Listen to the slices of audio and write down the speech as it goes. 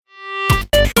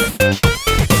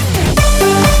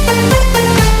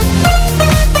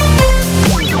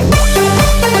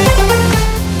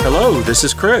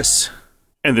This is Chris.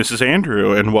 And this is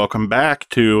Andrew, and welcome back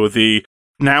to the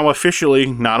now officially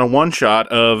not a one-shot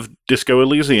of Disco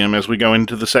Elysium as we go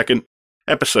into the second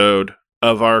episode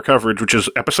of our coverage, which is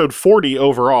episode 40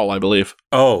 overall, I believe.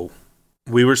 Oh,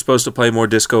 we were supposed to play more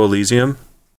Disco Elysium?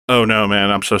 Oh no,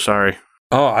 man, I'm so sorry.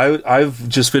 Oh, I've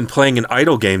just been playing an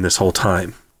idle game this whole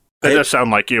time. That does sound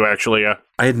like you, actually, yeah.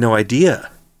 I had no idea.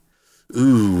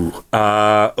 Ooh,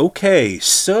 okay,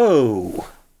 so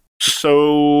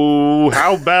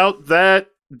how about that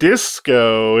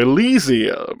Disco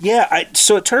Elysium? Yeah,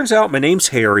 so it turns out my name's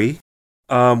Harry.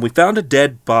 We found a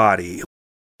dead body.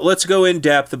 Let's go in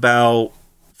depth about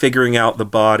figuring out the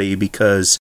body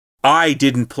because I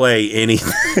didn't play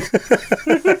anything.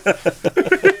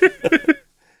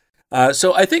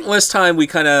 So I think last time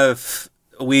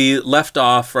we left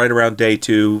off right around day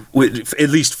 2, at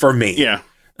least for me. Yeah.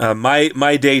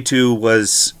 My day 2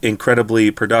 was incredibly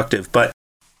productive, but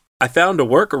I found a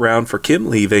workaround for Kim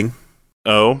leaving.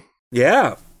 Oh?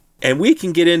 Yeah. And we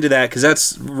can get into that because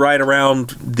that's right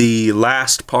around the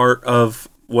last part of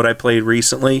what I played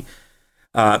recently.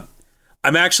 I'm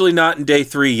actually not in day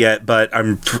 3 yet, but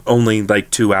I'm only like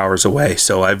 2 hours away.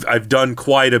 So I've done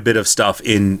quite a bit of stuff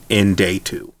in day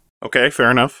 2. Okay,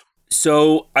 fair enough.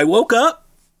 So I woke up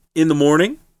in the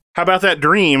morning. How about that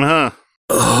dream, huh?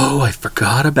 Oh, I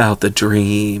forgot about the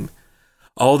dream.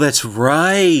 Oh, that's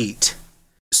right.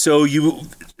 So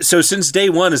since day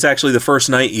 1 is actually the first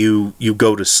night you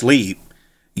go to sleep,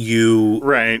 you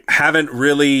haven't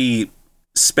really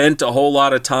spent a whole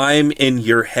lot of time in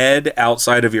your head,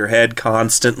 outside of your head,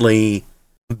 constantly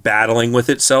battling with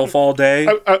itself all day.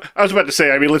 I was about to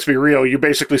say, I mean, let's be real, you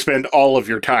basically spend all of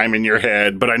your time in your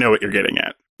head, but I know what you're getting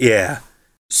at. Yeah.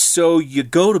 So you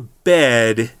go to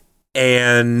bed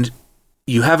and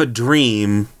you have a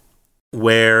dream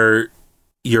where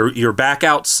you're back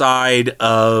outside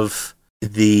of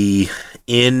the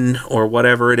inn or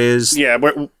whatever it is. Yeah,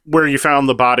 where you found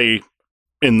the body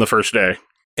in the first day.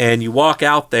 And you walk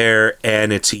out there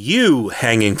and it's you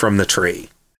hanging from the tree.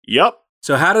 Yep.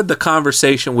 So how did the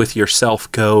conversation with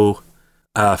yourself go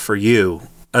for you?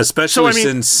 Especially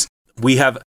since we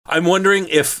have... I'm wondering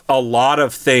if a lot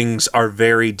of things are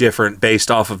very different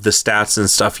based off of the stats and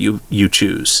stuff you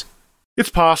choose. It's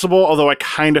possible, although I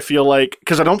kind of feel like...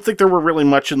 Because I don't think there were really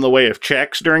much in the way of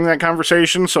checks during that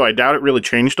conversation, so I doubt it really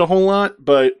changed a whole lot.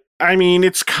 But, I mean,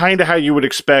 it's kind of how you would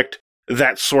expect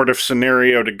that sort of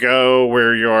scenario to go,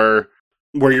 where your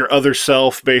other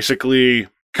self basically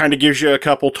kind of gives you a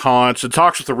couple taunts and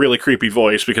talks with a really creepy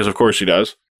voice, because of course he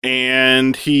does.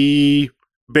 And he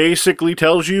basically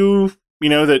tells you,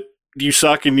 that you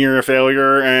suck and you're a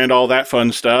failure and all that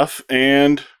fun stuff.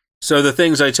 And so the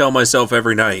things I tell myself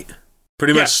every night.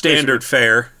 Pretty much standard basically.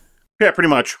 Fare. Yeah, pretty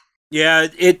much. Yeah,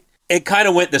 it kind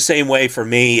of went the same way for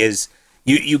me. Is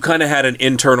you kind of had an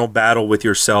internal battle with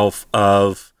yourself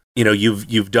of,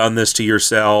 you've done this to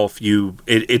yourself.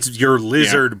 It's your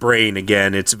lizard brain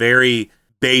again. It's very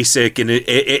basic, and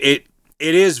it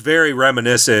is very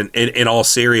reminiscent in all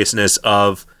seriousness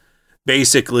of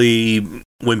basically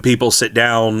when people sit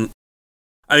down.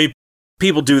 I mean,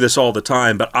 people do this all the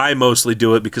time, but I mostly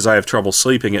do it because I have trouble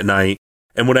sleeping at night.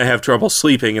 And when I have trouble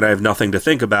sleeping and I have nothing to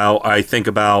think about, I think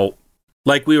about,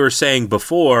 like we were saying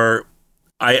before,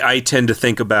 I tend to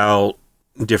think about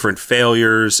different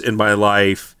failures in my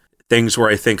life, things where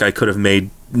I think I could have made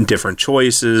different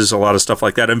choices, a lot of stuff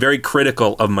like that. I'm very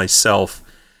critical of myself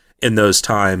in those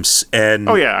times. And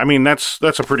oh yeah, I mean that's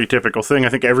a pretty typical thing. I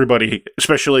think everybody,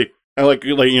 especially like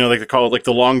they call it like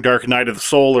the long dark night of the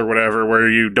soul or whatever, where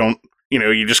you don't,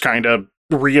 you just kind of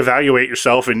reevaluate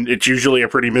yourself, and it's usually a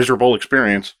pretty miserable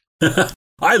experience.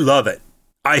 I love it.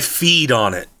 I feed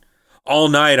on it. All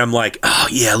night I'm like, oh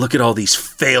yeah, look at all these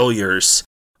failures.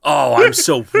 Oh, I'm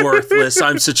so worthless.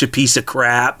 I'm such a piece of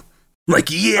crap. I'm like,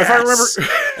 yes. If I remember,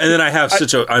 and then I have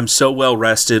I'm so well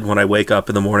rested when I wake up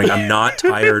in the morning. I'm not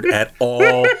tired at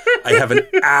all. I have an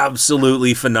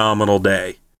absolutely phenomenal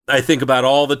day. I think about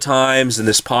all the times in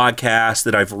this podcast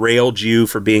that I've railed you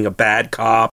for being a bad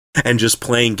cop and just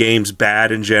playing games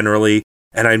bad and generally.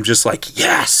 And I'm just like,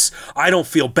 yes, I don't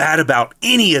feel bad about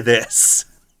any of this.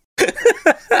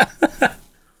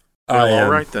 All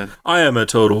right then. I am a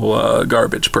total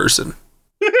garbage person.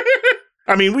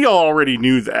 I mean, we all already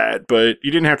knew that, but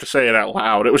you didn't have to say it out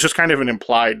loud. It was just kind of an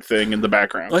implied thing in the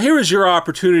background. Well, here is your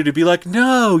opportunity to be like,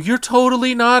 no, you're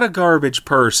totally not a garbage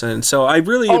person. So I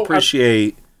really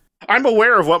appreciate... I'm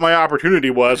aware of what my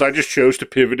opportunity was. I just chose to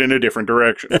pivot in a different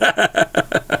direction.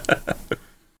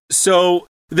 So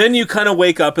then you kind of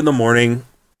wake up in the morning,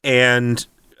 and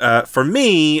for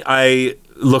me, I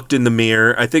looked in the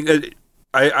mirror. I think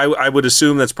I would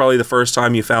assume that's probably the first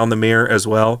time you found the mirror as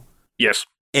well. Yes.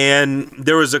 And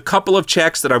there was a couple of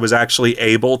checks that I was actually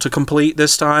able to complete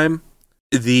this time.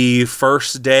 The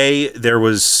first day, there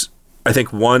was, I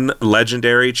think, one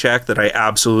legendary check that I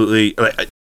absolutely...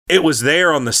 It was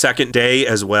there on the second day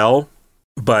as well,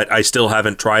 but I still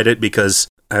haven't tried it because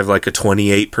I have like a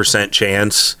 28%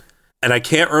 chance. And I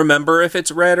can't remember if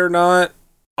it's red or not.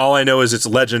 All I know is it's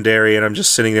legendary, and I'm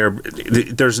just sitting there.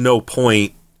 There's no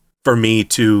point for me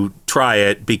to try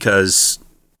it because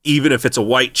even if it's a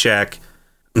white check,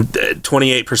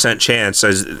 28% chance,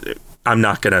 I'm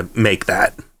not going to make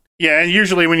that. Yeah, and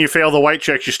usually when you fail the white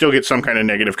checks, you still get some kind of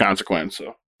negative consequence.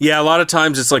 So yeah, a lot of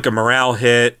times it's like a morale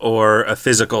hit or a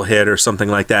physical hit or something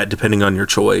like that, depending on your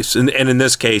choice. And in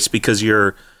this case, because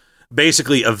you're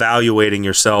basically evaluating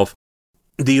yourself,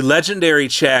 the legendary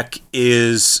check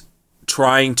is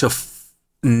trying to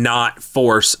not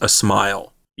force a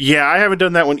smile. Yeah, I haven't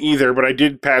done that one either, but I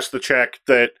did pass the check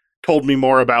that told me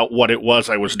more about what it was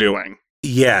I was doing.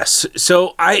 Yes.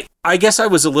 So I guess I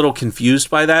was a little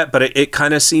confused by that, but it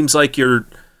kind of seems like you're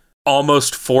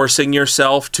almost forcing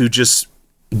yourself to just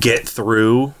get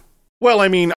through. Well, I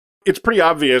mean, it's pretty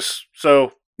obvious.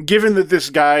 So given that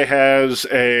this guy has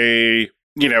a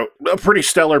pretty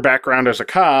stellar background as a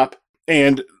cop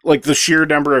and like the sheer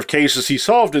number of cases he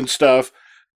solved and stuff,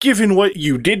 given what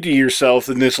you did to yourself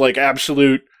in this like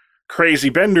absolute crazy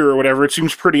bender or whatever, it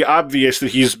seems pretty obvious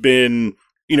that he's been,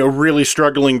 really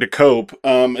struggling to cope,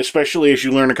 especially as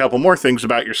you learn a couple more things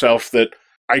about yourself that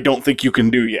I don't think you can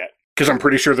do yet, because I'm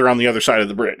pretty sure they're on the other side of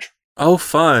the bridge. Oh,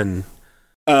 fun.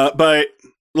 But,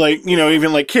 like,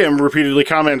 even like Kim repeatedly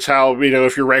comments how,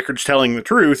 if your record's telling the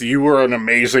truth, you were an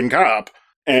amazing cop.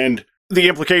 And the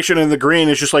implication in the grin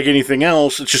is just like anything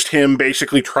else. It's just him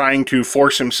basically trying to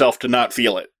force himself to not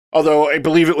feel it. Although I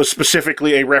believe it was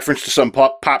specifically a reference to some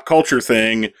pop culture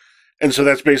thing. And so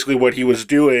that's basically what he was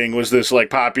doing, was this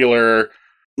like popular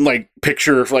like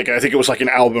picture of like, I think it was like an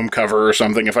album cover or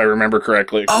something, if I remember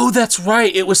correctly. Oh, that's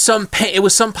right. It was some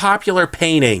popular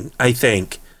painting, I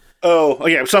think. Oh,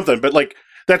 yeah, something. But like,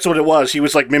 that's what it was. He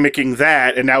was like mimicking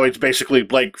that, and now it's basically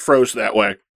like froze that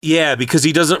way. Yeah, because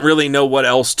he doesn't really know what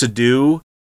else to do.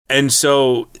 And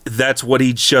so that's what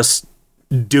he's just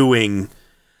doing.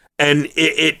 And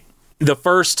the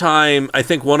first time, I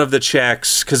think one of the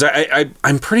checks, because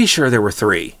I'm pretty sure there were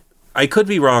 3. I could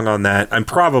be wrong on that. I'm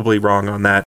probably wrong on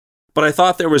that. But I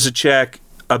thought there was a check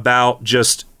about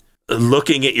just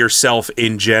looking at yourself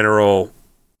in general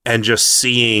and just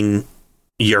seeing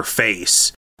your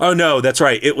face. Oh, no, that's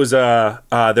right. It was, there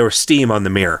was steam on the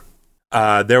mirror.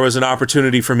 There was an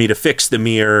opportunity for me to fix the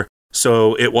mirror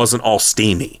so it wasn't all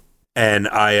steamy. And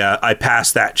I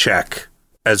passed that check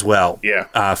as well.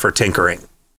 Yeah. For tinkering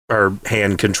or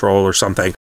hand control or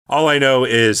something. All I know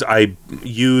is I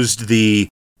used the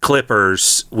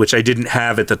clippers, which I didn't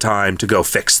have at the time, to go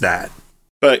fix that.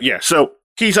 But yeah, so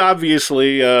he's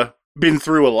obviously been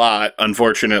through a lot,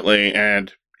 unfortunately,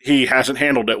 and he hasn't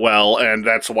handled it well, and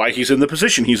that's why he's in the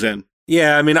position he's in.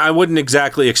 Yeah, I mean, I wouldn't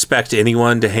exactly expect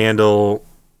anyone to handle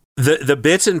the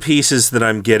bits and pieces that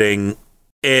I'm getting.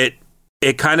 It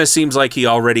kind of seems like he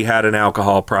already had an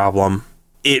alcohol problem.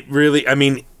 It really, I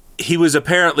mean, he was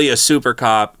apparently a super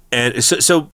cop, and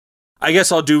so I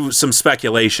guess I'll do some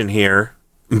speculation here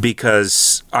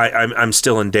because I'm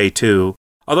still in day 2.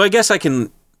 Although I guess I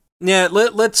can,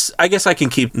 I guess I can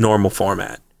keep normal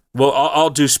format. Well, I'll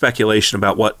do speculation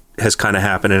about what has kind of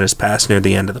happened in his past near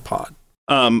the end of the pod.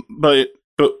 But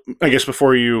I guess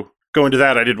before you go into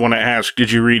that, I did want to ask,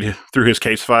 did you read through his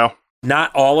case file?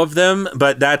 Not all of them,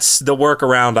 but that's the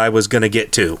workaround I was going to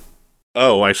get to.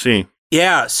 Oh, I see.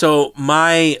 Yeah, so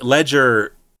my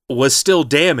ledger was still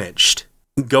damaged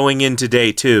going into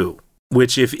day 2,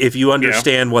 which if you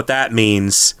understand what that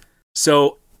means.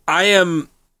 So I am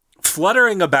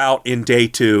fluttering about in day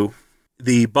 2.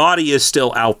 The body is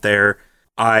still out there.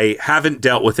 I haven't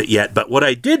dealt with it yet, but what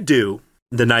I did do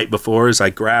the night before is I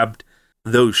grabbed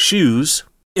those shoes,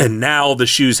 and now the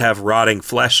shoes have rotting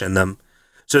flesh in them.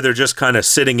 So they're just kind of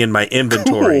sitting in my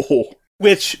inventory. Cool.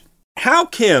 Which, how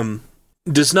Kim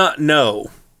does not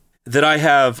know that I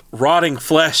have rotting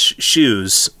flesh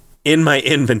shoes in my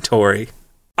inventory,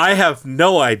 I have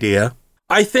no idea.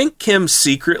 I think Kim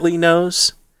secretly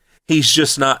knows. He's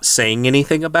just not saying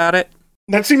anything about it.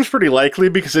 That seems pretty likely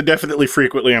because it definitely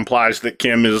frequently implies that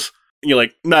Kim is,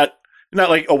 not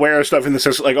like aware of stuff in the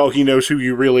sense like, oh, he knows who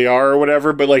you really are or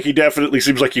whatever, but like he definitely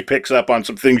seems like he picks up on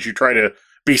some things you try to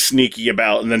be sneaky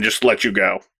about and then just let you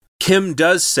go. Kim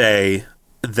does say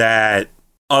that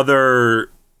other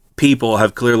people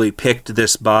have clearly picked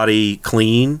this body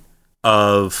clean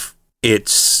of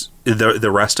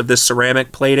the rest of this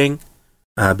ceramic plating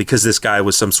because this guy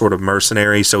was some sort of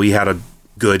mercenary, so he had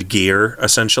good gear,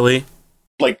 essentially.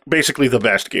 Like, basically the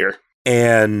best gear.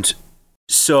 And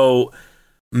so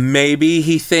maybe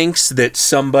he thinks that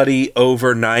somebody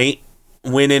overnight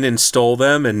went in and stole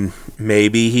them, and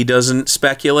maybe he doesn't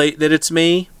speculate that it's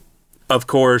me. Of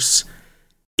course,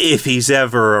 if he's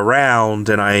ever around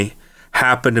and I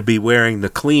happen to be wearing the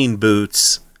clean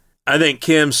boots, I think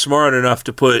Kim's smart enough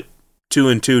to put 2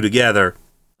 and 2 together.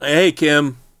 Hey,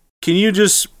 Kim, can you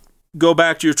just go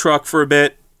back to your truck for a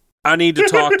bit? I need to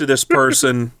talk to this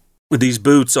person with these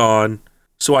boots on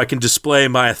so I can display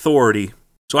my authority.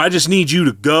 So I just need you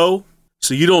to go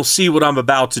so you don't see what I'm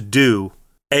about to do,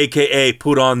 aka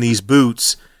put on these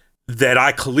boots that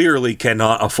I clearly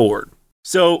cannot afford.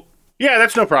 So, yeah,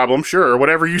 that's no problem. Sure,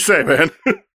 whatever you say, man.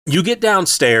 You get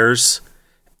downstairs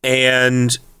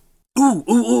and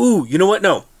you know what?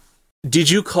 No. Did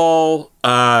you call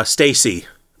Stacy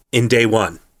in day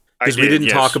one? Because we didn't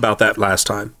talk about that last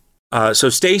time. So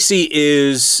Stacy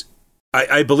is,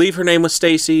 I believe her name was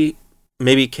Stacy,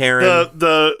 maybe Karen.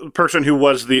 The person who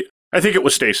was I think it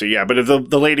was Stacy, yeah, but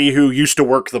the lady who used to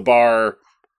work the bar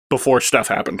before stuff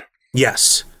happened.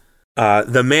 Yes.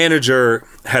 The manager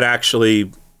had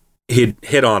actually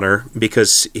hit on her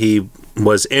because he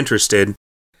was interested,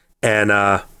 and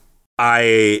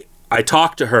I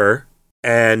talked to her,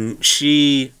 and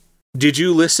did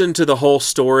you listen to the whole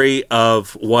story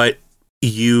of what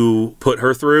you put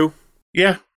her through?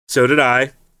 Yeah. So did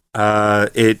I.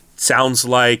 It sounds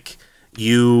like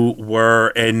you were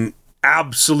an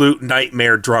absolute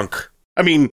nightmare drunk. I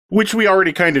mean, which we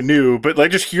already kind of knew, but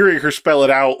like just hearing her spell it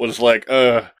out was like,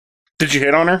 did you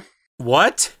hit on her?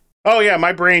 What? Oh yeah,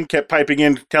 my brain kept piping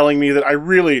in telling me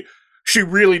that she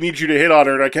really needs you to hit on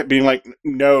her, and I kept being like,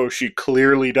 no, she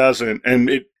clearly doesn't. And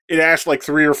it asked like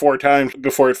 3 or 4 times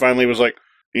before it finally was like,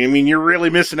 I mean, you're really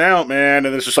missing out, man.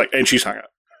 And it's just like, and she's hung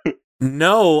up.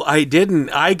 No, I didn't.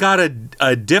 I got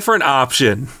a different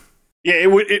option. Yeah,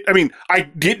 I mean, I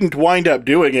didn't wind up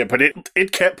doing it, but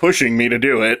it kept pushing me to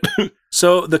do it.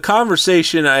 So the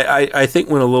conversation, I think,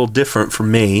 went a little different for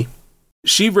me.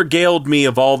 She regaled me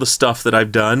of all the stuff that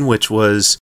I've done, which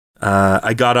was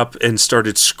I got up and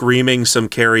started screaming some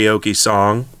karaoke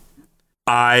song.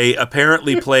 I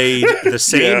apparently played the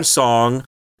same song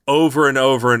over and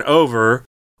over and over,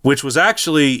 which was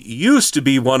actually used to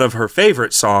be one of her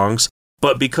favorite songs,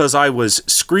 but because I was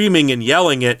screaming and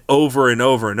yelling it over and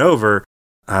over and over,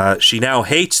 she now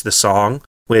hates the song,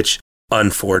 which,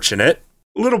 unfortunate.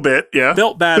 A little bit, yeah.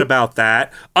 Felt bad about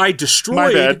that. I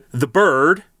destroyed the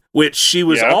bird, which she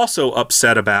was also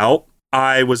upset about.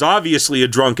 I was obviously a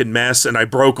drunken mess, and I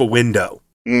broke a window.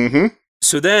 Mm-hmm.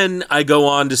 So then I go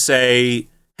on to say,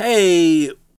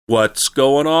 hey, what's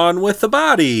going on with the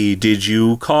body? Did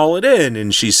you call it in?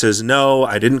 And she says, no,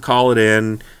 I didn't call it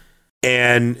in.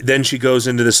 And then she goes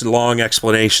into this long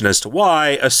explanation as to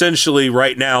why. Essentially,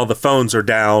 right now, the phones are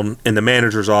down in the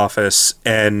manager's office,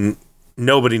 and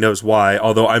nobody knows why,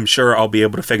 although I'm sure I'll be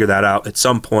able to figure that out at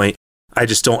some point. I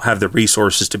just don't have the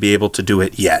resources to be able to do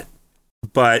it yet.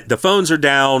 But the phones are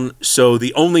down, so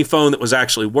the only phone that was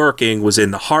actually working was in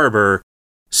the harbor,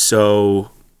 so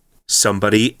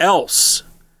somebody else.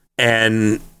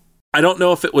 And I don't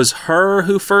know if it was her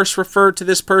who first referred to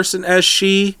this person as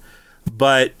she,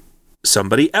 but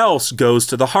somebody else goes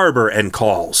to the harbor and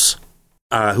calls,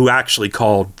 who actually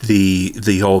called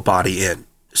the whole body in.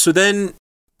 So then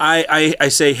I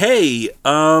say, hey,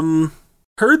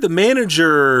 heard the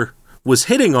manager was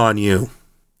hitting on you.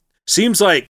 Seems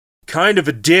like kind of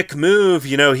a dick move,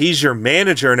 you know, he's your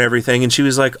manager and everything. And she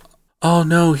was like, oh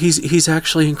no, he's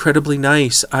actually incredibly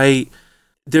nice.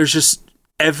 There's just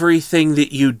everything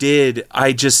that you did.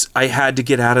 I had to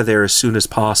get out of there as soon as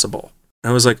possible.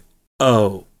 And I was like,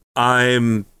 oh,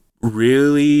 I'm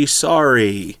really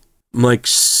sorry. I'm like,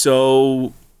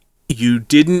 so you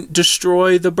didn't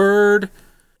destroy the bird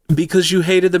because you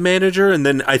hated the manager? And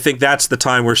then I think that's the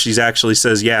time where she's actually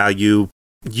says, yeah, you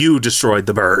destroyed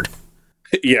the bird.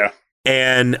 Yeah.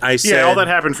 And I said, yeah, all that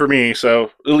happened for me,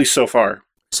 so at least so far.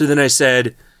 So then I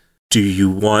said, do you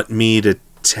want me to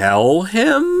tell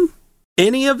him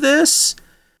any of this?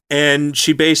 And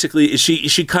she basically,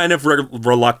 she kind of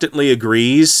reluctantly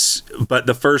agrees, but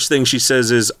the first thing she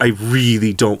says is, I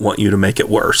really don't want you to make it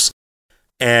worse.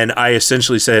 And I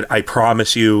essentially said, I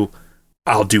promise you,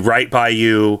 I'll do right by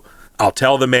you. I'll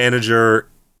tell the manager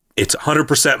it's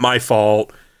 100% my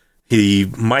fault.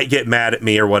 He might get mad at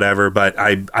me or whatever, but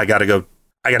I gotta go.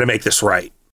 I gotta make this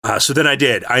right. So then I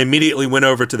did. I immediately went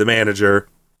over to the manager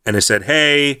and I said,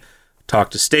 hey,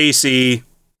 talk to Stacy.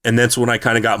 And that's when I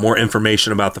kind of got more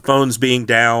information about the phones being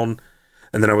down.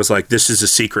 And then I was like, this is a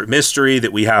secret mystery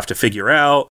that we have to figure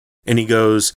out. And he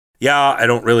goes, yeah, I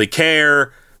don't really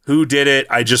care. who did it.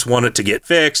 I just want it to get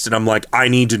fixed. And I'm like, I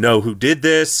need to know who did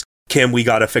this. Kim, we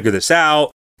got to figure this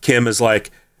out. Kim is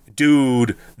like,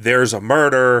 dude, there's a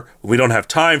murder. We don't have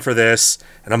time for this.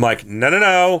 And I'm like,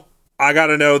 no. I got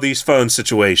to know these phone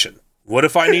situation. What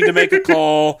if I need to make a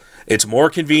call? It's more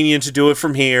convenient to do it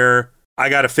from here. I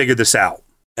got to figure this out.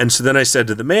 And so then I said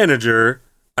to the manager,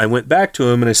 I went back to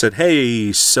him and I said,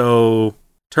 hey, so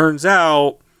turns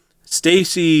out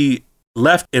Stacy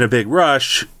left in a big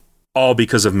rush all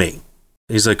because of me.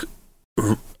 He's like,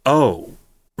 oh,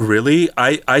 really?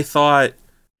 I thought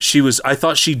she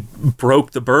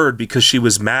broke the bird because she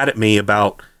was mad at me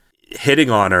about hitting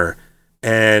on her.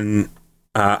 And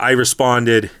I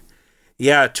responded,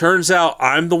 yeah, it turns out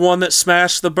I'm the one that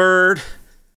smashed the bird.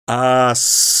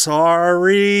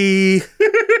 Sorry.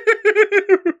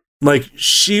 Like,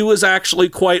 she was actually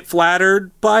quite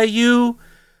flattered by you.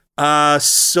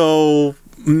 So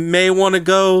may want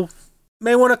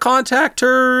to contact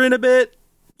her in a bit,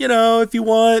 if you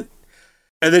want.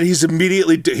 And then he's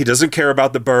immediately, he doesn't care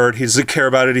about the bird. He doesn't care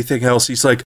about anything else. He's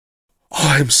like,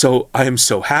 oh, I am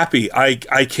so happy.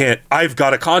 I've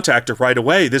got to contact her right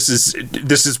away. This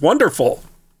is wonderful.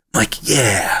 I'm like,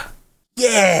 yeah.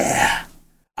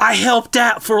 I helped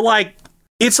out for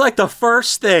it's like the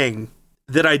first thing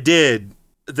that I did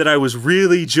that I was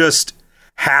really just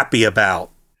happy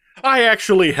about. I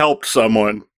actually helped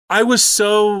someone. I was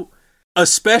so,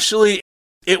 especially,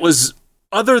 it was,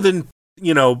 other than,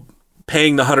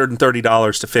 paying the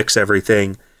 $130 to fix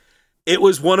everything, it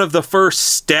was one of the first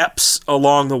steps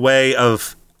along the way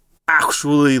of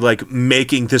actually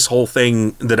making this whole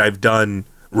thing that I've done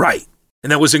right.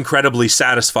 And that was incredibly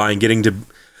satisfying, getting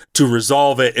to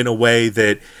resolve it in a way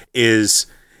that is,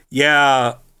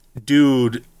 yeah,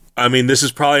 dude, I mean, this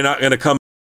is probably not going to come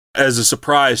as a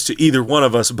surprise to either one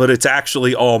of us, but it's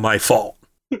actually all my fault.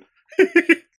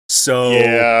 So,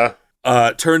 yeah.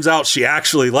 Turns out she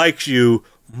actually likes you.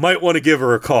 Might want to give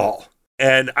her a call.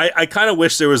 And I kind of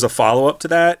wish there was a follow-up to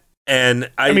that.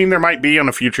 And I mean, there might be on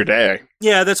a future day.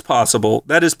 Yeah, that's possible.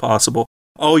 That is possible.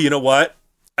 Oh, you know what?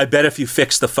 I bet if you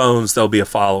fix the phones, there'll be a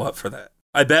follow-up for that.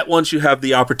 I bet once you have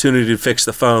the opportunity to fix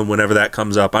the phone, whenever that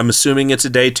comes up, I'm assuming it's a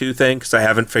day 2 thing, because I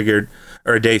haven't figured,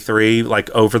 or a day 3,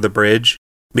 over the bridge,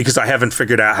 because I haven't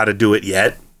figured out how to do it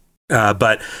yet.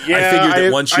 But yeah, I figured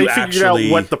that once you I figured out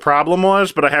what the problem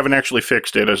was, but I haven't actually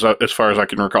fixed it as far as I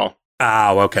can recall.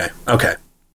 Oh, okay.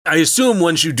 I assume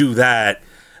once you do that,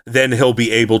 then he'll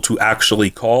be able to actually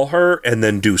call her and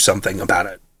then do something about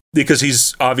it. Because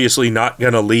he's obviously not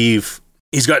going to leave.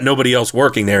 He's got nobody else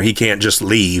working there. He can't just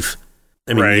leave.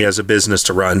 I mean, He has a business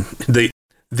to run.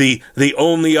 The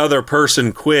only other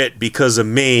person quit because of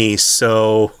me,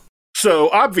 so...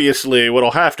 So, obviously, what'll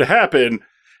have to happen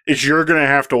is you're going to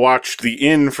have to watch the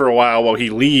inn for a while he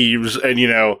leaves and,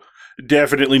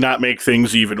 definitely not make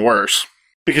things even worse.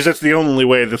 Because that's the only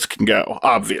way this can go,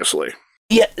 obviously.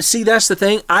 Yeah, see, that's the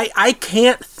thing. I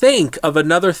can't think of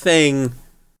another thing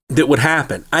that would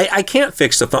happen. I can't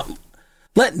fix the phone.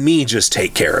 Let me just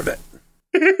take care of it.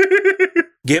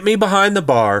 Get me behind the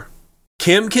bar.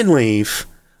 Kim can leave.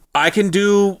 I can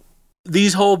do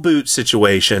these whole boot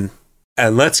situation.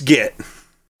 And let's get.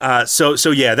 So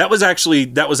yeah, that was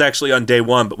actually on day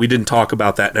 1, but we didn't talk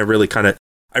about that. And I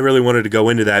really wanted to go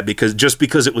into that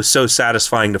because it was so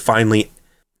satisfying to finally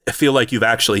feel like you've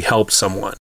actually helped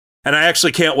someone. And I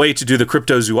actually can't wait to do the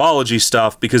cryptozoology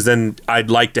stuff because then I'd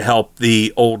like to help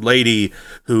the old lady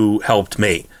who helped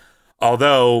me.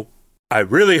 Although I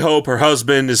really hope her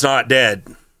husband is not dead.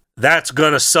 That's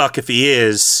gonna suck if he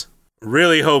is.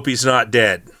 Really hope he's not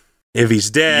dead. If he's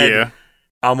dead, yeah.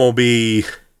 I'm gonna be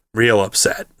real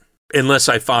upset. Unless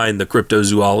I find the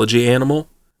cryptozoology animal.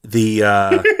 The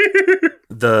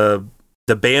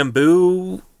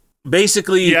bamboo.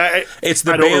 Basically, yeah, it's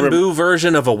the bamboo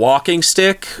version of a walking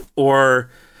stick or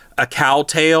a cow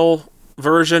tail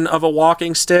version of a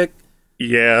walking stick.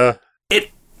 Yeah.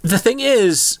 The thing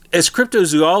is, as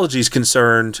cryptozoology is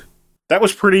concerned... That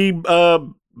was pretty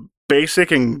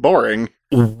basic and boring.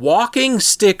 Walking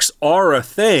sticks are a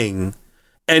thing,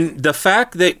 and the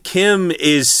fact that Kim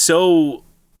is so,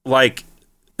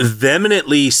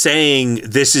 vehemently saying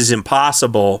this is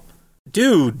impossible...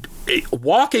 Dude,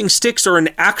 walking sticks are an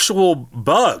actual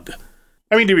bug.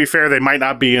 I mean, to be fair, they might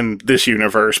not be in this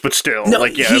universe, but still,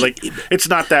 it's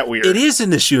not that weird. It is in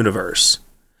this universe.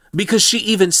 Because she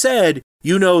even said,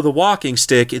 the walking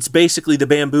stick, it's basically the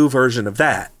bamboo version of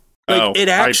that. It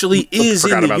actually is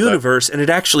in the universe, and it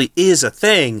actually is a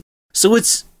thing. So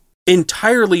it's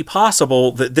entirely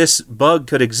possible that this bug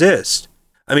could exist.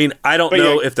 I mean, I don't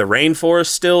know if the rainforest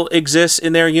still exists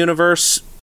in their universe.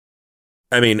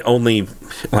 I mean, only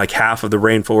half of the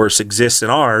rainforest exists in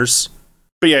ours.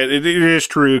 But yeah, it is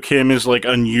true. Kim is like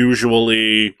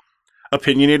unusually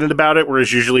opinionated about it,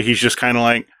 whereas usually he's just kind of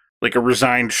like a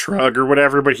resigned shrug or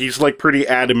whatever, but he's like pretty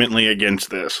adamantly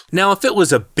against this. Now, if it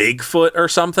was a Bigfoot or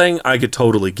something, I could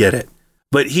totally get it.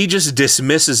 But he just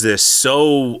dismisses this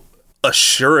so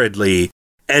assuredly,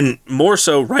 and more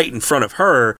so right in front of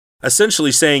her,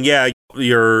 essentially saying, yeah,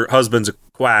 your husband's a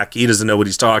quack. He doesn't know what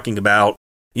he's talking about.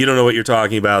 You don't know what you're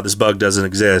talking about. This bug doesn't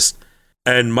exist.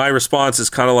 And my response is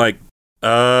kind of like,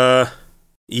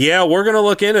 yeah, we're going to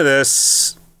look into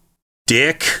this,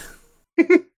 dick.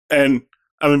 And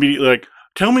I'm immediately like,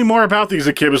 tell me more about these.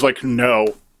 And Kim is like,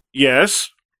 no, yes,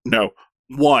 no,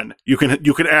 one. You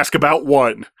can ask about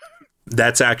one.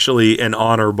 That's actually an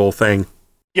honorable thing.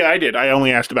 Yeah, I did. I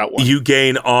only asked about one. You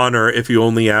gain honor if you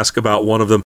only ask about one of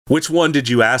them. Which one did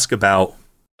you ask about?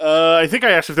 I think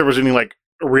I asked if there was any, like,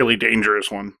 really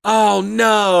dangerous one. Oh,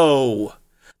 no.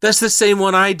 That's the same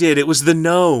one I did. It was the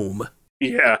gnome.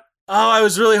 Yeah. Oh, I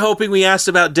was really hoping we asked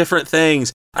about different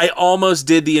things. I almost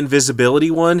did the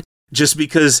invisibility one just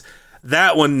because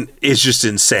that one is just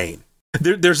insane.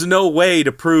 There's no way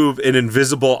to prove an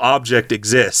invisible object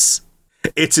exists.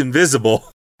 It's invisible.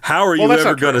 How are you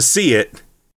ever going to see it?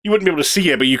 You wouldn't be able to see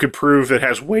it, but you could prove it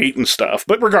has weight and stuff.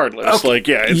 But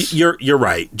regardless, you're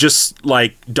right. Just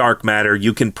like dark matter,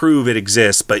 you can prove it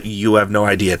exists, but you have no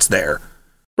idea it's there.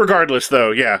 Regardless,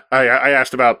 though, yeah, I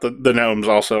asked about the gnomes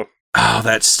also. Oh,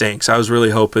 that stinks. I was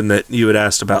really hoping that you had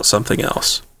asked about something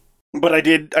else. But I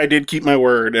did keep my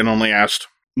word and only asked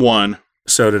one.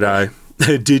 So did I.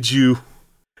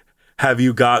 Have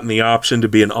you gotten the option to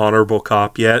be an honorable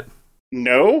cop yet?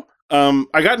 No.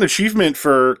 I got an achievement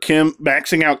for Kim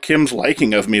maxing out Kim's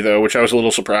liking of me, though, which I was a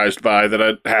little surprised by that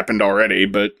it happened already,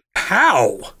 but...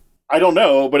 How? I don't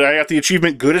know, but I got the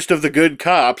achievement Goodest of the Good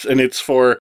Cops, and it's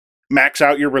for max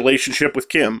out your relationship with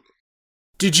Kim.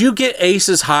 Did you get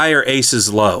aces high or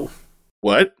aces low?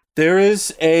 What? There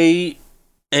is an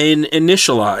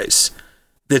initialize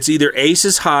that's either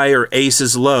aces high or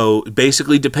aces low,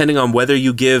 basically depending on whether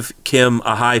you give Kim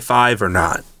a high five or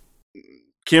not.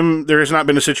 Kim, there has not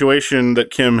been a situation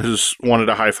that Kim has wanted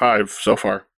a high five so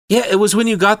far. Yeah, it was when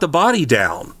you got the body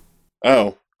down.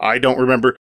 Oh, I don't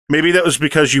remember. Maybe that was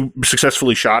because you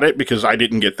successfully shot it, because I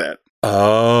didn't get that.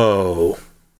 Oh,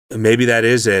 maybe that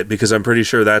is it, because I'm pretty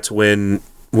sure that's when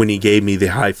he gave me the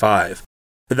high five.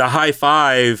 The high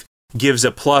five gives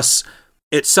a plus.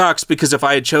 It sucks because if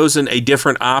I had chosen a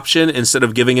different option instead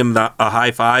of giving him a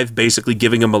high five, basically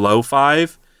giving him a low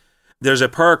five, there's a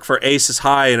perk for aces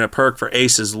high and a perk for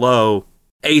aces low.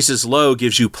 Aces low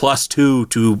gives you +2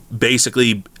 to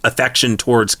basically affection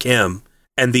towards Kim,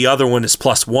 and the other one is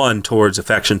 +1 towards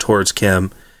affection towards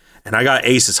Kim. And I got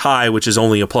aces high, which is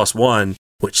only a +1,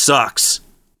 which sucks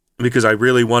because I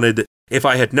really wanted. If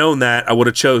I had known that, I would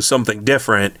have chose something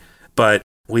different. But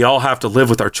we all have to live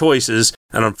with our choices,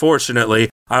 and unfortunately,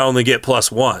 I only get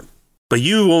 +1. But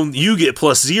you get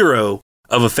 +0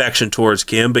 of affection towards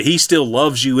Kim, but he still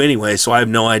loves you anyway, so I have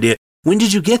no idea. When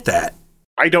did you get that?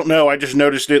 I don't know. I just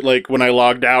noticed it like when I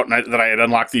logged out and that I had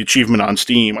unlocked the achievement on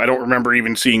Steam. I don't remember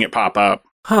even seeing it pop up.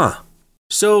 Huh.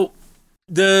 So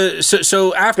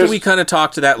after we kind of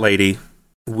talk to that lady,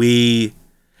 we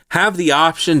have the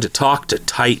option to talk to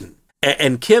Titan.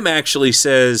 And Kim actually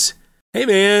says, hey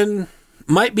man,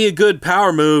 might be a good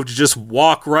power move to just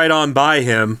walk right on by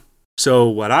him. So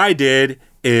what I did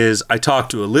is I talked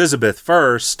to Elizabeth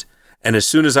first, and as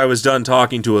soon as I was done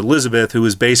talking to Elizabeth, who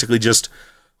was basically just,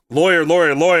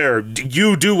 lawyer,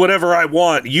 you do whatever I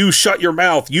want, you shut your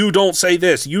mouth, you don't say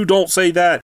this, you don't say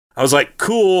that. I was like,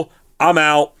 cool, I'm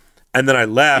out, and then I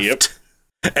left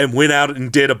and went out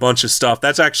and did a bunch of stuff.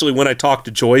 That's actually when I talked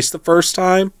to Joyce the first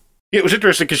time. Yeah, it was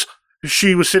interesting because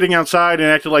she was sitting outside and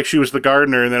acted like she was the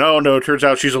gardener, and then, oh no, it turns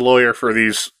out she's a lawyer for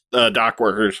these dock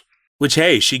workers. Which,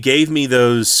 hey, she gave me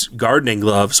those gardening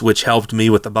gloves, which helped me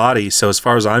with the body. So as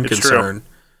far as I'm concerned,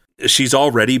 she's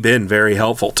already been very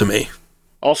helpful to me.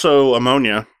 Also,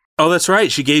 ammonia. Oh, that's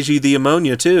right. She gave you the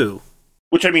ammonia, too.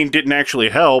 Which, I mean, didn't actually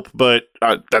help, but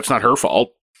that's not her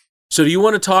fault. So do you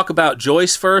want to talk about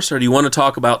Joyce first, or do you want to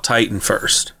talk about Titan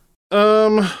first?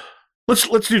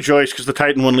 Let's do Joyce, because the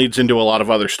Titan one leads into a lot of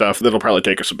other stuff that'll probably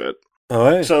take us a bit. All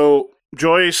right. So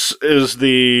Joyce is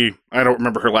I don't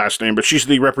remember her last name, but she's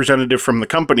the representative from the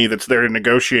company that's there to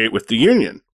negotiate with the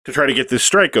union to try to get this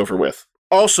strike over with.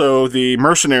 Also, the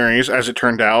mercenaries, as it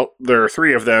turned out, there are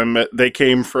 3 of them, they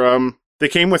came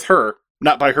with her,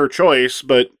 not by her choice,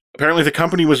 but apparently the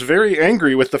company was very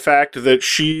angry with the fact that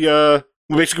she,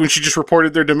 basically when she just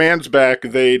reported their demands back,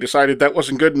 they decided that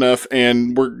wasn't good enough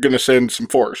and we're going to send some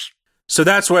force. So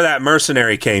that's where that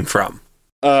mercenary came from.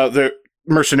 The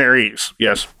mercenaries,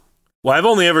 yes. Well, I've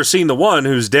only ever seen the one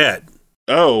who's dead.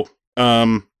 Oh,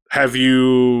 have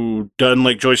you done,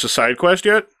 like, Joyce's side quest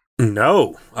yet?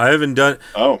 No, I haven't done...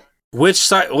 Oh. Which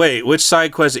side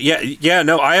quest? Yeah,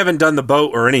 no, I haven't done the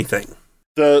boat or anything.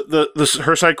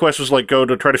 Her side quest was, like, go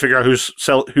to try to figure out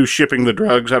who's shipping the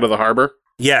drugs out of the harbor?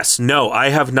 Yes, no, I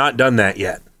have not done that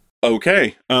yet.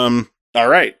 Okay, all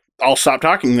right. I'll stop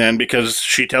talking then, because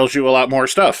she tells you a lot more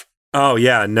stuff. Oh,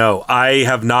 yeah, no, I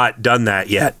have not done that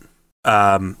yet.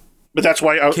 But that's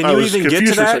why I was Can you even get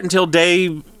to that until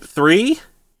day 3?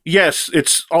 Yes,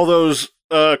 it's all those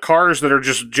cars that are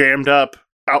just jammed up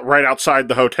right outside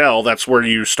the hotel. That's where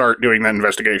you start doing that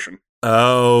investigation.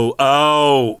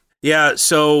 Oh, yeah,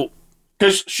 so...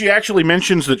 Because she actually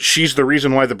mentions that she's the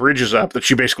reason why the bridge is up, that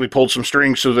she basically pulled some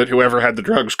strings so that whoever had the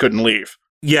drugs couldn't leave.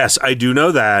 Yes, I do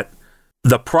know that.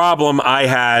 The problem I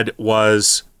had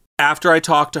was after I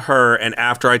talked to her and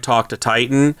after I talked to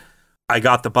Titan, I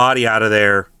got the body out of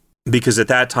there because at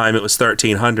that time it was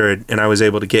 1300 and I was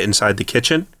able to get inside the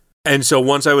kitchen. And so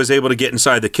once I was able to get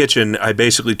inside the kitchen, I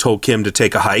basically told Kim to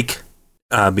take a hike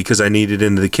because I needed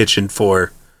into the kitchen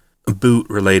for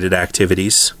boot-related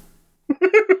activities.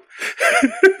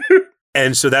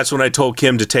 And so that's when I told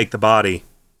Kim to take the body.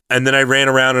 And then I ran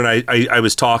around and I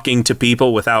was talking to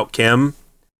people without Kim.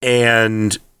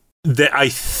 And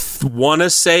I want to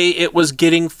say it was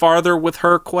getting farther with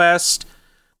her quest.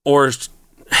 Or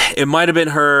it might have been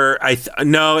her.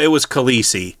 No, it was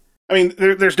Khaleesi. I mean,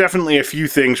 there's definitely a few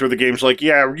things where the game's like,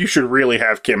 yeah, you should really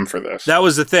have Kim for this. That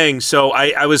was the thing. So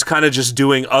I was kind of just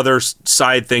doing other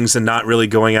side things and not really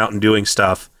going out and doing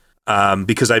stuff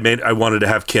because I wanted to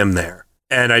have Kim there.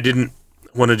 And I didn't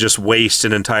want to just waste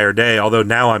an entire day, although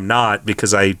now I'm not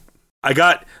because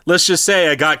let's just say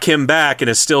I got Kim back and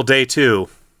it's still day 2.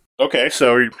 Okay,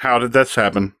 so how did this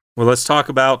happen? Well, let's talk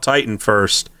about Titan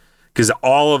first because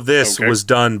all of this was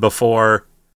done before...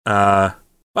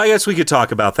 I guess we could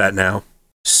talk about that now.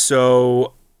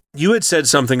 So, you had said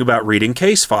something about reading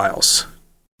case files.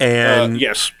 And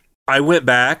yes. I went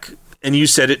back, and you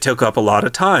said it took up a lot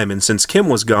of time. And since Kim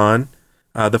was gone,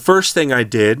 the first thing I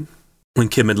did when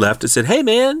Kim had left, I said, hey,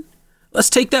 man, let's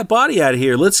take that body out of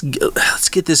here. Let's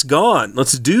get this gone.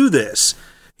 Let's do this.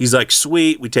 He's like,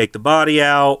 sweet. We take the body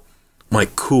out. I'm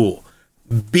like, cool.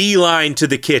 Beeline to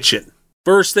the kitchen.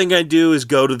 First thing I do is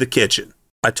go to the kitchen.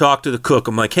 I talk to the cook.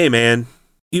 I'm like, hey, man,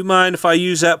 you mind if I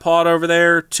use that pot over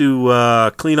there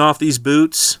to clean off these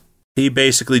boots? He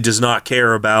basically does not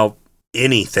care about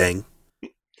anything.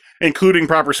 Including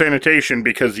proper sanitation,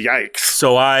 because yikes.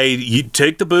 So you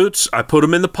take the boots, I put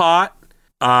them in the pot,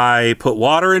 I put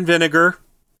water and vinegar,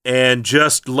 and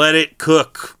just let it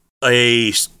cook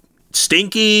a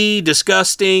stinky,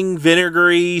 disgusting,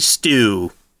 vinegary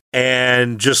stew.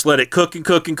 And just let it cook and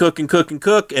cook and cook and cook and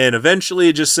cook, and eventually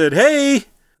it just said, hey,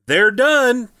 they're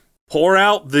done. Pour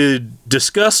out the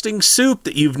disgusting soup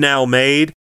that you've now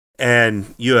made,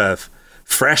 and you have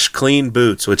fresh, clean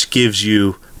boots, which gives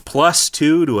you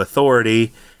 +2 to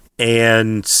authority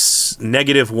and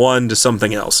 -1 to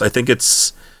something else. I think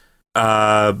it's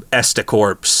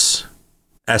Estacorps.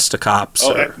 Estacops.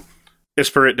 Oh,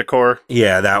 Esprit de Corps.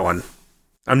 Yeah, that one.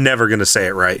 I'm never going to say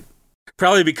it right.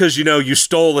 Probably because, you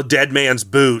stole a dead man's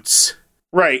boots.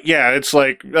 Right, yeah, it's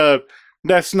like,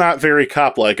 that's not very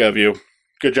cop-like of you.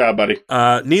 Good job, buddy.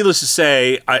 Needless to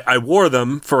say, I wore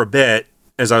them for a bit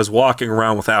as I was walking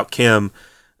around without Kim,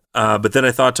 but then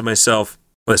I thought to myself,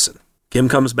 listen, Kim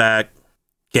comes back,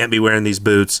 can't be wearing these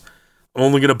boots. I'm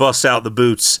only going to bust out the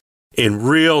boots in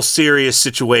real serious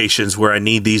situations where I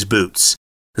need these boots,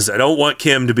 because I don't want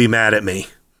Kim to be mad at me.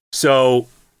 So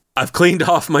I've cleaned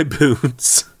off my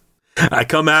boots. I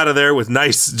come out of there with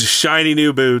nice, shiny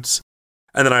new boots,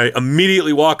 and then I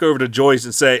immediately walk over to Joyce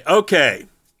and say, okay,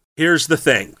 here's the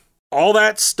thing. All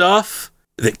that stuff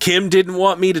that Kim didn't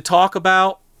want me to talk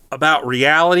about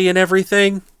reality and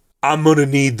everything, I'm going to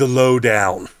need the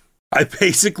lowdown. I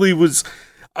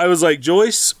was like,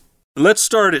 Joyce, let's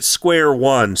start at square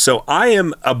one. So I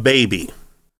am a baby.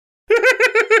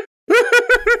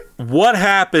 What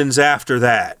happens after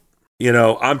that?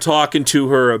 I'm talking to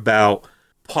her about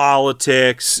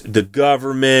politics, the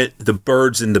government, the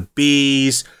birds and the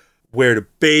bees, where the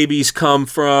babies come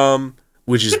from,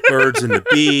 which is birds and the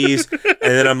bees. And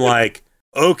then I'm like,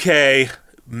 okay,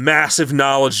 massive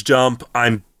knowledge jump.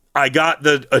 I got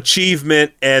the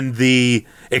achievement and the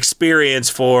experience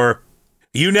for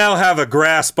you now have a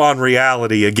grasp on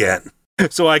reality again.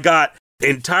 So I got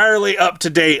entirely up to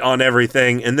date on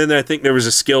everything. And then I think there was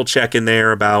a skill check in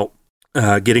there about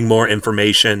getting more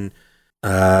information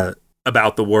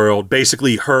about the world.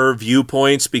 Basically her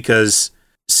viewpoints, because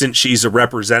since she's a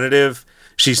representative,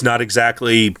 she's not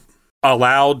exactly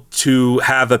allowed to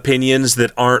have opinions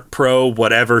that aren't pro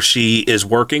whatever she is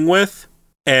working with.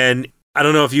 And I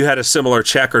don't know if you had a similar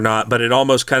check or not, but it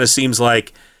almost kind of seems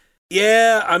like,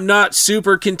 yeah, I'm not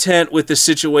super content with the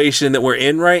situation that we're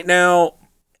in right now.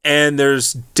 And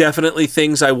there's definitely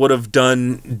things I would have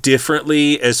done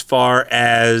differently as far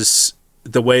as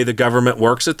the way the government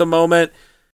works at the moment.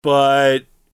 But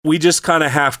we just kind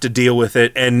of have to deal with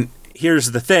it. And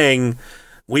here's the thing.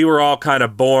 We were all kind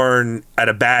of born at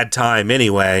a bad time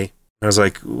anyway. I was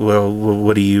like, well,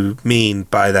 what do you mean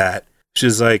by that?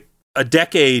 She's like, a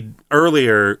decade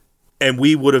earlier, and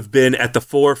we would have been at the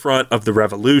forefront of the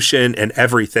revolution and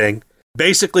everything.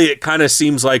 Basically, it kind of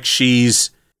seems like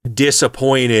she's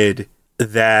disappointed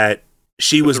that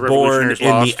she was born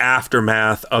in the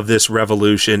aftermath of this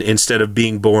revolution instead of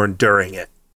being born during it.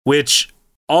 Which,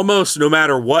 almost no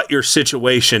matter what your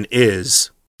situation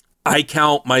is, I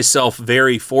count myself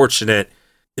very fortunate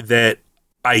that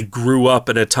I grew up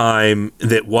in a time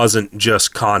that wasn't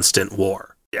just constant war.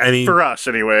 I mean, for us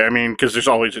anyway. I mean, because there's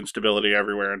always instability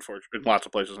everywhere, in lots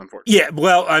of places, unfortunately. Yeah,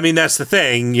 well, I mean, that's the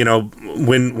thing. You know,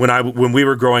 when we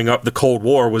were growing up, the Cold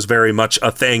War was very much a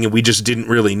thing, and we just didn't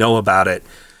really know about it.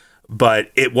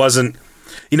 But it wasn't.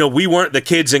 You know, we weren't the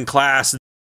kids in class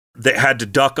that had to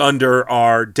duck under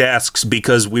our desks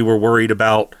because we were worried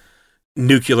about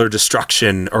nuclear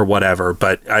destruction or whatever.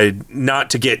 But not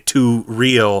to get too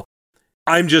real,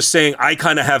 I'm just saying I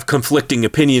kind of have conflicting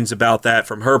opinions about that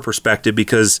from her perspective,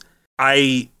 because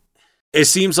it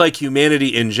seems like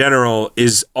humanity in general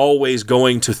is always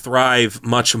going to thrive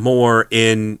much more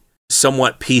in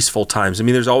somewhat peaceful times. I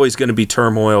mean, there's always going to be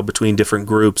turmoil between different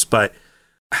groups, but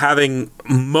having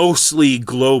mostly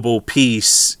global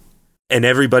peace and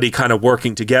everybody kind of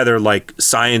working together, like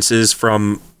sciences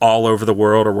from all over the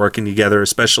world are working together,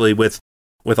 especially with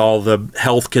all the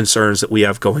health concerns that we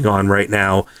have going on right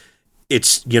now.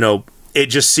 It's, you know, it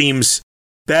just seems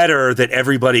better that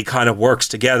everybody kind of works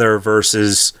together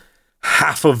versus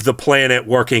half of the planet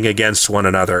working against one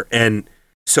another. And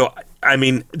so, I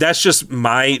mean, that's just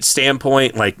my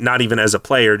standpoint, like not even as a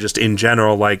player, just in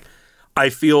general. Like, I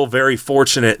feel very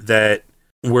fortunate that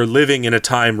we're living in a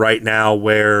time right now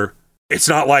where it's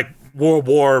not like World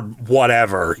War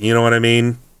whatever, you know what I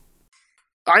mean?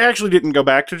 I actually didn't go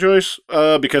back to Joyce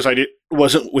because I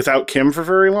wasn't without Kim for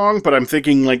very long, but I'm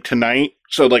thinking like tonight,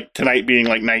 so like tonight being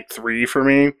like night 3 for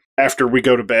me, after we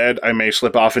go to bed, I may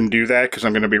slip off and do that because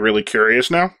I'm going to be really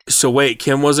curious now. So wait,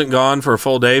 Kim wasn't gone for a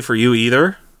full day for you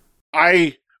either?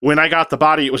 When I got the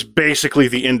body, it was basically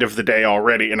the end of the day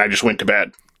already, and I just went to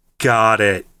bed. Got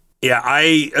it. Yeah,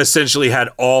 I essentially had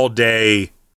all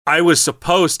day. I was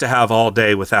supposed to have all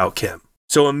day without Kim.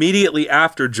 So immediately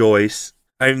after Joyce,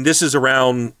 I mean, this is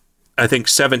around, I think,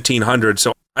 1700,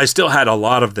 so I still had a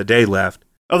lot of the day left.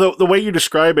 Although the way you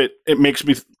describe it, it makes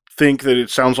me think that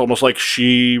it sounds almost like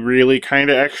she really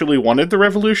kind of actually wanted the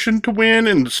revolution to win,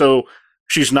 and so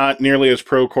she's not nearly as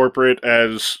pro-corporate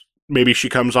as maybe she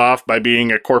comes off by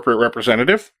being a corporate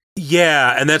representative.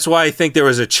 Yeah, and that's why I think there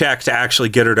was a check to actually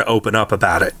get her to open up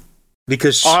about it.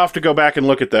 Because I'll have to go back and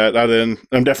look at that. Then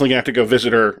I'm definitely going to have to go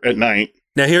visit her at night.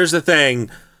 Now, here's the thing.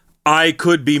 I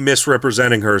could be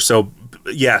misrepresenting her, so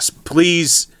yes,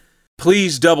 please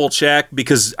double check,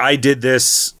 because I did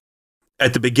this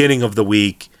at the beginning of the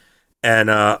week, and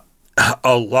a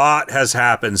lot has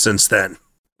happened since then.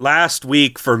 Last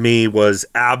week for me was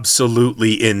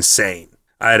absolutely insane.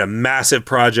 I had a massive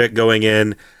project going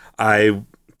in.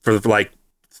 For like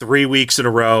 3 weeks in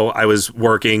a row, I was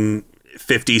working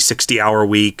 50, 60-hour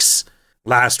weeks.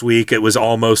 Last week, it was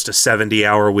almost a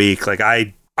 70-hour week. Like,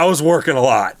 I was working a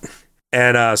lot.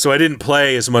 And so I didn't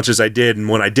play as much as I did. And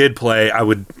when I did play, I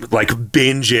would, like,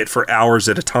 binge it for hours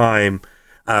at a time.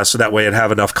 So that way I'd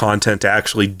have enough content to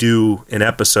actually do an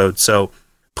episode. So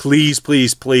please,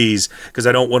 because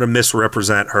I don't want to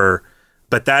misrepresent her.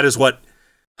 But that is what,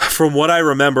 from what I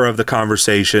remember of the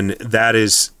conversation, that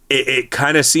is... It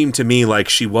kind of seemed to me like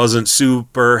she wasn't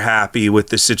super happy with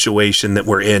the situation that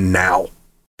we're in now,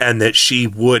 and that she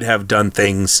would have done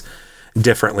things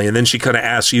differently. And then she kind of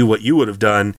asked you what you would have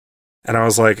done. And I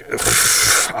was like,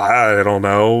 I don't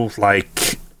know.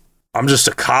 Like, I'm just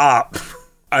a cop.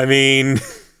 I mean...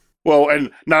 Well, and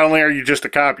not only are you just a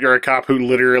cop, you're a cop who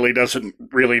literally doesn't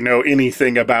really know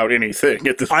anything about anything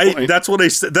at this point. That's what I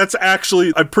said. That's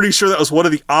actually, I'm pretty sure that was one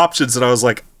of the options. And I was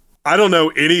like, I don't know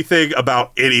anything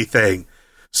about anything,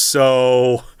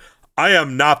 so I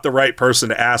am not the right person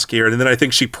to ask here. And then I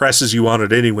think she presses you on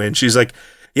it anyway, and she's like,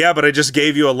 yeah, but I just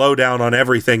gave you a lowdown on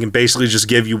everything and basically just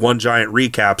gave you one giant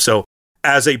recap, so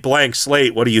as a blank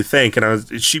slate, what do you think?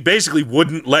 And she basically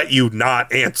wouldn't let you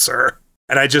not answer.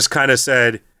 And I just kind of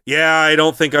said, yeah, I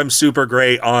don't think I'm super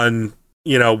great on,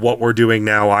 what we're doing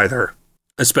now either.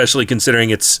 Especially considering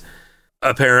it's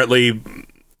apparently,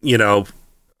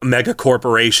 mega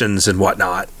corporations and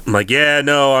whatnot. I'm like, yeah,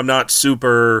 no, I'm not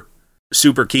super,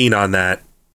 super keen on that.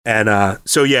 And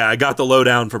so, yeah, I got the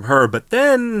lowdown from her. But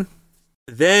then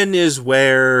is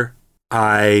where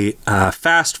I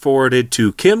fast forwarded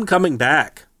to Kim coming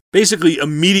back. Basically,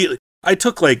 immediately. I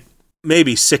took like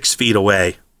maybe 6 feet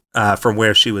away from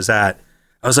where she was at.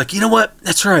 I was like, you know what?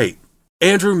 That's right.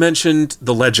 Andrew mentioned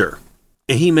the ledger.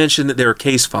 And he mentioned that there were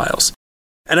case files.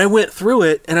 And I went through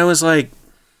it, and I was like,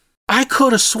 I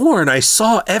could have sworn I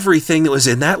saw everything that was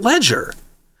in that ledger.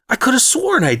 I could have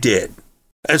sworn I did.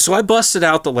 And so I busted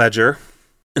out the ledger,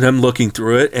 and I'm looking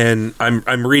through it, and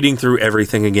I'm reading through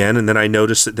everything again, and then I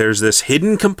noticed that there's this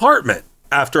hidden compartment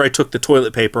after I took the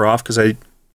toilet paper off, because I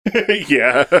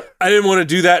didn't want to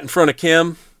do that in front of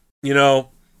Kim.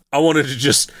 I wanted to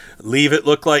just leave it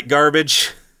look like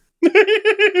garbage.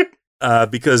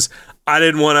 Because I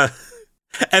didn't want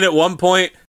to. And at one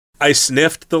point, I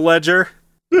sniffed the ledger.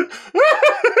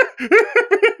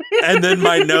 And then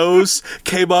my nose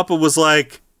came up and was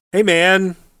like, hey,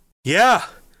 man, yeah,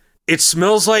 it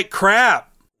smells like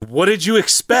crap. What did you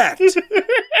expect?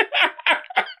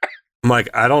 I'm like,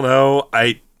 I don't know.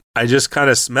 I just kind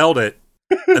of smelled it.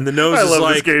 And the nose I is love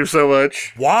like, this game so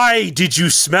much. Why did you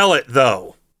smell it,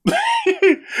 though?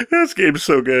 This game's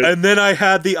so good. And then I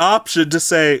had the option to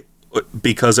say,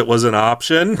 because it was an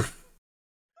option,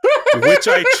 which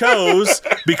I chose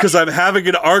because I'm having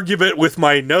an argument with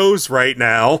my nose right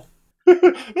now.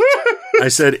 I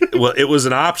said, well, it was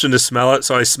an option to smell it,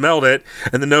 so I smelled it.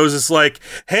 And the nose is like,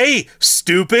 hey,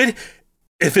 stupid,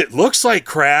 if it looks like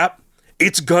crap,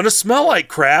 it's gonna smell like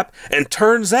crap. And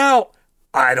turns out,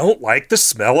 I don't like the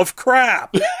smell of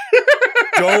crap.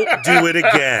 Don't do it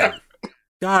again.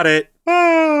 Got it.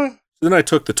 Then I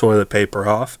took the toilet paper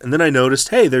off, and then I noticed,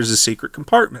 hey, there's a secret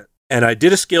compartment. And I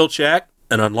did a skill check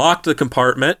and unlocked the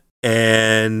compartment,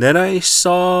 and then I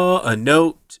saw a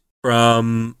note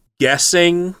from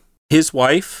guessing his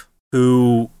wife,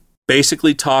 who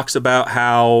basically talks about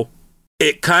how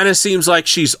it kind of seems like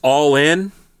she's all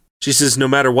in. She says, no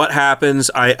matter what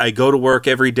happens, I go to work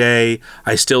every day,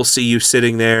 I still see you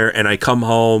sitting there, and I come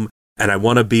home, and I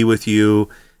want to be with you,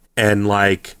 and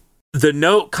like... The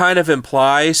note kind of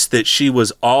implies that she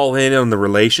was all in on the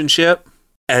relationship,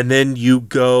 and then you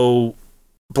go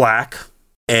black,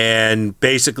 and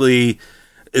basically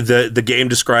the game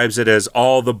describes it as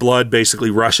all the blood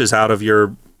basically rushes out of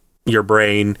your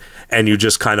brain, and you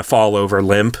just kind of fall over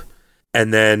limp,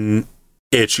 and then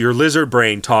it's your lizard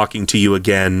brain talking to you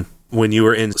again when you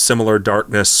were in similar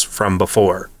darkness from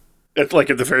before. It's like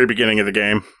at the very beginning of the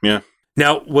game, yeah.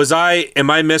 Now, am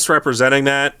I misrepresenting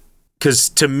that? Because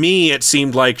to me, it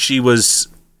seemed like she was...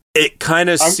 It kind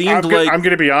of seemed like... I'm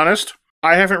going to be honest.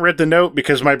 I haven't read the note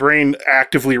because my brain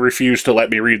actively refused to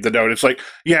let me read the note. It's like,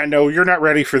 yeah, no, you're not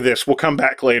ready for this. We'll come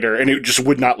back later. And it just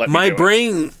would not let me do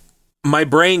it. My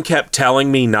brain kept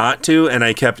telling me not to, and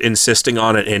I kept insisting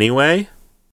on it anyway.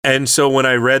 And so when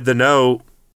I read the note,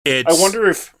 I wonder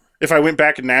if I went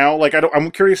back now, like, I'm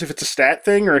curious if it's a stat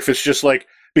thing or if it's just like,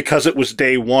 because it was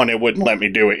day one, it wouldn't let me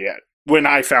do it yet when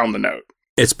I found the note.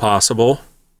 It's possible.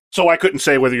 So I couldn't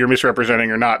say whether you're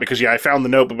misrepresenting or not, because, yeah, I found the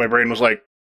note, but my brain was like,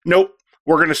 nope,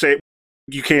 we're going to say,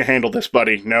 you can't handle this,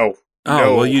 buddy. No.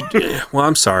 Oh, no. Well,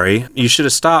 I'm sorry. You should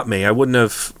have stopped me. I wouldn't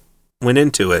have went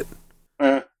into it.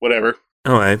 Whatever.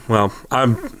 All right. Well,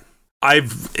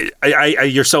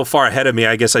 you're so far ahead of me,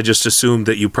 I guess I just assumed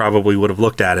that you probably would have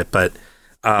looked at it, but...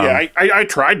 yeah, I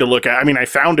tried to look at it. I mean, I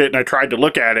found it and I tried to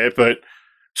look at it, but...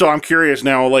 So I'm curious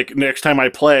now, like, next time I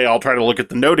play, I'll try to look at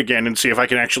the note again and see if I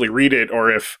can actually read it,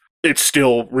 or if it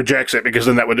still rejects it, because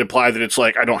then that would imply that it's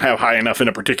like, I don't have high enough in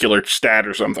a particular stat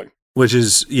or something. Which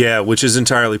is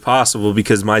entirely possible,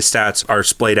 because my stats are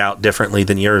splayed out differently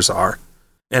than yours are.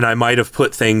 And I might have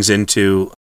put things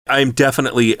into... I'm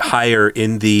definitely higher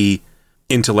in the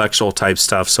intellectual type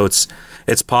stuff, so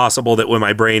it's possible that when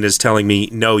my brain is telling me,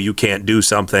 no, you can't do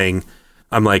something...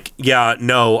 I'm like, yeah,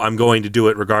 no, I'm going to do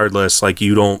it regardless. Like,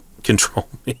 you don't control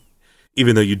me.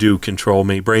 Even though you do control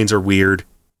me. Brains are weird.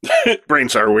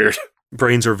 Brains are weird.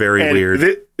 Brains are very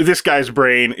weird. This guy's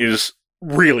brain is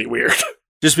really weird.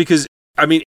 Just because, I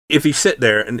mean, if you sit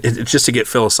there, and just to get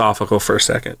philosophical for a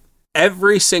second,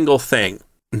 every single thing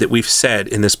that we've said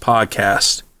in this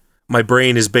podcast, my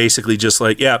brain is basically just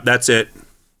like, yeah, that's it.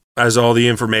 That's all the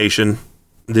information.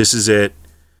 This is it.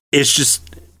 It's just...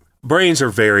 Brains are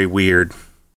very weird.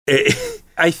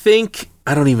 I think,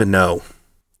 I don't even know.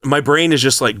 My brain is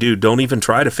just like, dude, don't even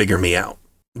try to figure me out.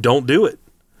 Don't do it.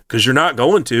 Because you're not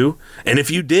going to. And if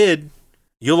you did,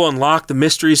 you'll unlock the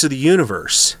mysteries of the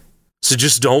universe. So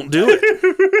just don't do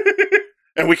it.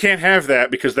 And we can't have that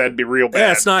because that'd be real bad.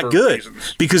 Yeah, it's not good.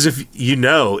 Reasons. Because if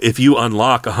you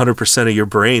unlock 100% of your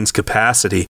brain's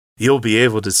capacity, you'll be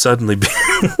able to suddenly be...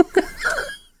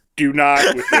 Do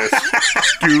not with this.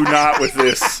 Do not with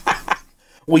this.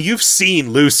 Well, you've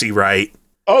seen Lucy, right?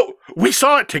 Oh, we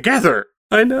saw it together.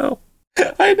 I know.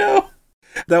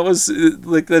 That was,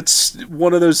 that's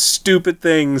one of those stupid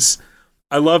things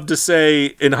I love to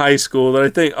say in high school that I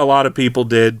think a lot of people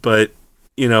did, but,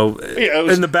 in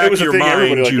the back of your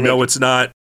mind, it's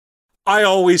not. I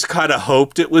always kind of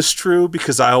hoped it was true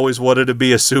because I always wanted to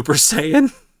be a Super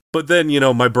Saiyan. But then,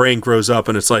 my brain grows up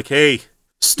and it's like, hey,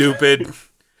 stupid.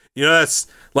 That's,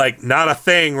 not a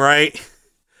thing, right?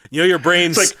 Your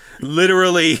brain's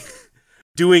literally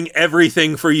doing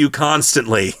everything for you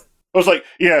constantly. I was like,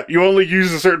 yeah, you only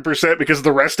use a certain percent because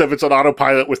the rest of it's on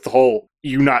autopilot with the whole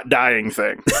you not dying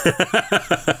thing.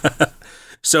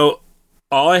 So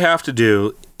all I have to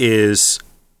do is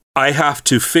I have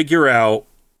to figure out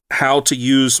how to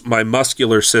use my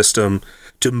muscular system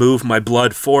to move my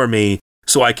blood for me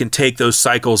so I can take those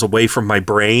cycles away from my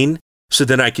brain so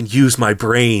then I can use my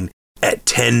brain at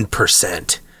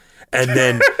 10%. And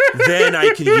then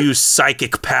I can use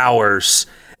psychic powers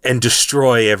and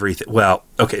destroy everything. Well,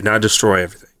 okay, not destroy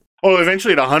everything. Oh,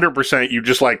 eventually at 100%, you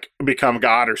just, become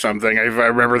God or something. I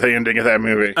remember the ending of that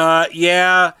movie.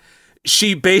 Yeah.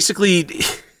 She basically...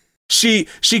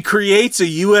 She creates a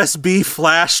USB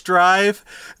flash drive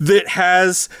that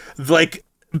has,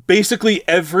 basically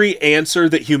every answer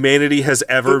that humanity has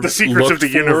ever the secrets of the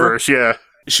universe, yeah.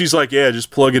 She's like, yeah, just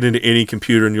plug it into any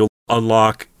computer and you'll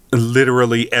unlock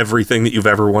literally everything that you've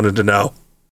ever wanted to know.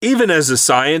 Even as a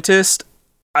scientist,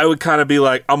 I would kind of be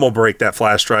like, I'm going to break that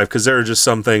flash drive because there are just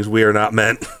some things we are not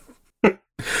meant.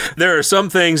 There are some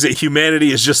things that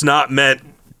humanity is just not meant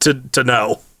to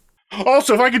know.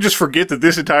 Also, if I could just forget that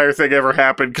this entire thing ever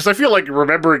happened, because I feel like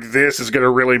remembering this is going to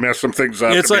really mess some things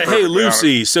up. It's like, hey,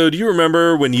 Lucy, so do you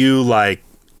remember when you,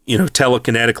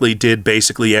 telekinetically did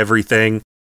basically everything?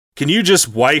 Can you just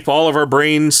wipe all of our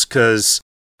brains? Because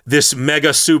this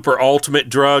mega super ultimate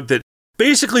drug that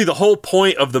basically the whole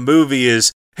point of the movie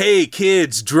is, hey,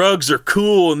 kids, drugs are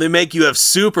cool and they make you have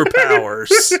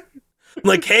superpowers.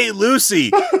 Like, hey,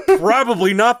 Lucy,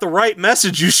 probably not the right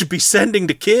message you should be sending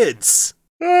to kids.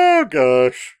 Oh,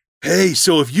 gosh. Hey,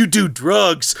 so if you do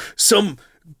drugs, some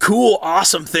cool,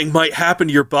 awesome thing might happen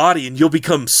to your body and you'll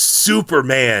become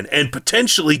Superman and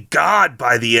potentially God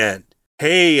by the end.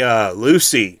 Hey,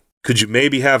 Lucy, could you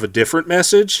maybe have a different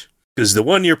message? Because the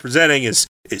one you're presenting is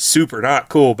super not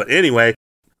cool. But anyway,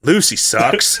 Lucy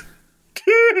sucks.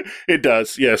 It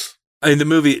does, yes. In the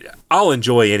movie, I'll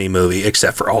enjoy any movie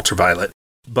except for Ultraviolet.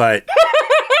 But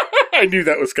I knew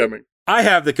that was coming. I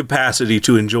have the capacity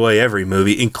to enjoy every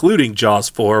movie, including Jaws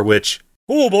 4, which,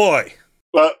 oh boy.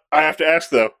 Well, I have to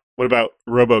ask, though, what about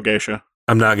Robo Geisha?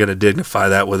 I'm not going to dignify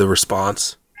that with a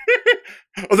response.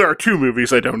 Oh, there are two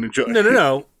movies I don't enjoy.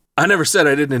 No. I never said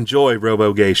I didn't enjoy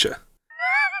Robo Geisha.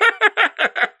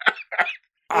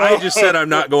 I just said I'm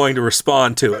not going to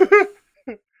respond to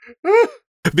it.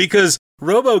 Because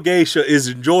Robo Geisha is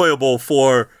enjoyable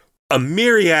for a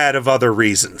myriad of other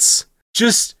reasons.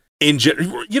 Just...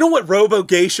 you know what Robo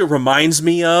Geisha reminds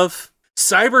me of?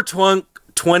 Cyberpunk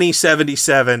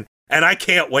 2077, and I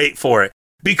can't wait for it.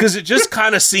 Because it just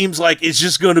kind of seems like it's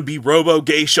just going to be Robo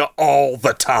Geisha all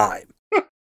the time.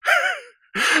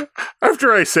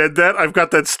 After I said that, I've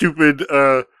got that stupid,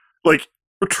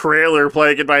 trailer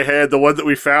playing in my head, the one that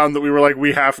we found that we were like,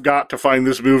 we have got to find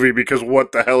this movie because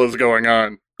what the hell is going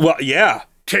on? Well, yeah.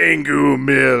 Tengu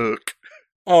Milk.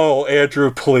 Oh,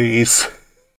 Andrew, please.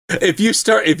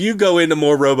 If you go into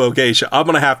more Robo Geisha, I'm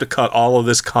going to have to cut all of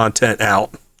this content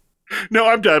out. No,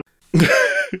 I'm done.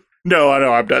 No, I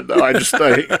know I'm done, though.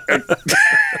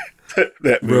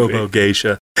 That movie. Robo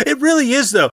Geisha. It really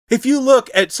is, though. If you look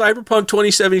at Cyberpunk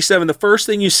 2077, the first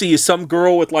thing you see is some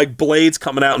girl with, blades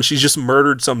coming out, and she's just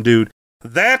murdered some dude.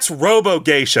 That's Robo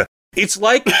Geisha. It's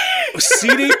like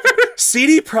CD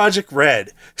Projekt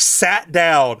Red sat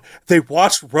down, they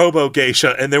watched Robo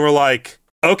Geisha, and they were like,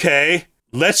 okay...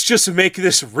 let's just make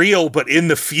this real, but in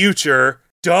the future.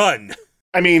 Done.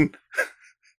 I mean,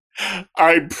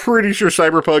 I'm pretty sure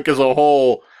Cyberpunk as a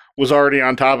whole was already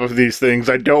on top of these things.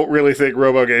 I don't really think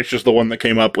Robo Geisha is the one that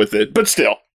came up with it, but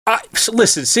still.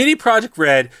 Listen, CD Projekt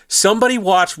Red, somebody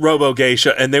watched Robo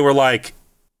Geisha and they were like,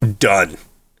 done.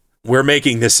 We're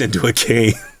making this into a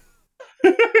game.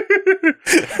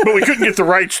 But we couldn't get the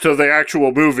rights to the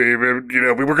actual movie. We were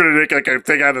going to make a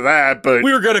thing out of that, but...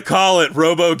 we were going to call it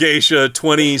Robo Geisha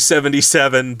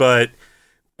 2077, but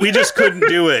we just couldn't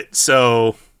do it,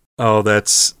 so... Oh,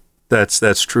 that's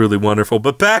truly wonderful.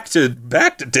 But back to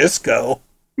disco.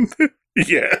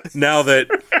 Yeah. Now that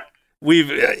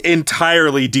we've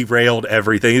entirely derailed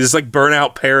everything, it's like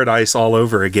Burnout Paradise all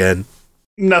over again.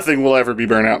 Nothing will ever be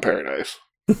Burnout Paradise.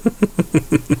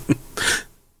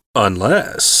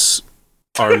 Unless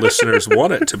our listeners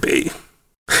want it to be.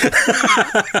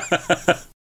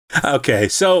 Okay,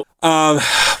 so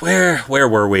where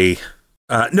were we?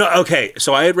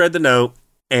 So I had read the note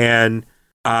and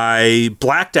I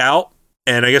blacked out,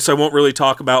 and I guess I won't really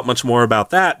talk about much more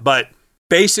about that, but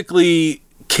basically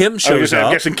Kim shows up.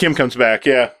 I'm guessing Kim comes back,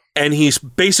 yeah. And he's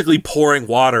basically pouring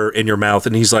water in your mouth,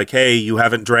 and he's like, hey, you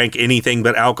haven't drank anything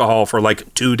but alcohol for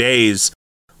like 2 days.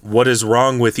 What is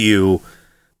wrong with you?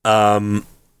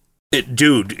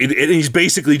 He's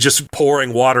basically just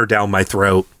pouring water down my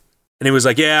throat. And he was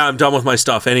like, yeah, I'm done with my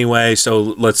stuff anyway, so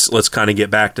let's kind of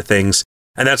get back to things.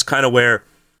 And that's kind of where,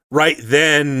 right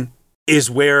then, is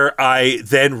where I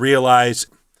then realized,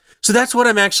 so that's what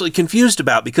I'm actually confused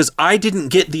about, because I didn't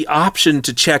get the option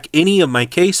to check any of my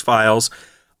case files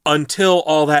until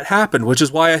all that happened, which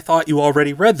is why I thought you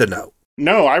already read the note.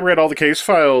 No, I read all the case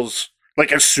files,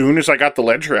 like, as soon as I got the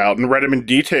ledger out and read them in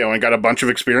detail and got a bunch of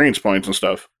experience points and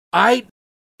stuff.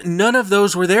 None of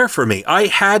those were there for me. I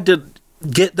had to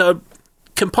get the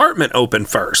compartment open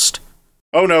first.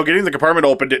 Oh no, getting the compartment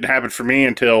open didn't happen for me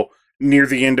until near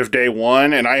the end of day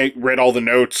one, and I read all the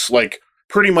notes, like,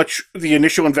 pretty much the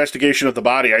initial investigation of the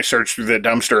body. I searched through the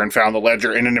dumpster and found the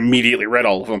ledger and then immediately read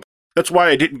all of them. That's why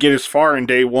I didn't get as far in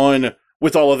day one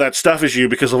with all of that stuff as you,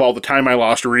 because of all the time I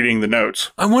lost reading the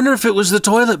notes. I wonder if it was the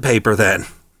toilet paper then.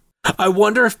 I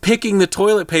wonder if picking the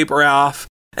toilet paper off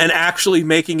and actually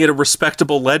making it a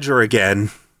respectable ledger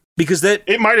again. Because that...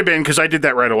 It might have been, because I did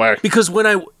that right away. Because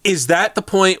is that the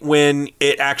point when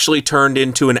it actually turned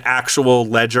into an actual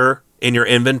ledger in your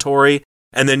inventory,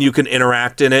 and then you can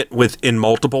interact in it in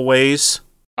multiple ways?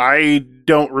 I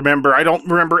don't remember. I don't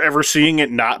remember ever seeing it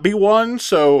not be one,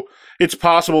 so it's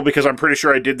possible, because I'm pretty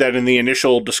sure I did that in the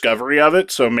initial discovery of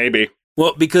it, so maybe.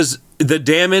 Well, because the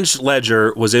damaged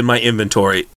ledger was in my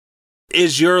inventory.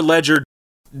 Is your ledger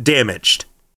damaged?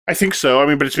 I think so. I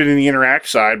mean, but it's been in the interact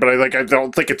side, but I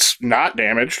don't think it's not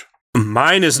damaged.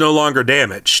 Mine is no longer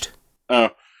damaged.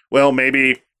 Oh, well,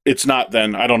 maybe it's not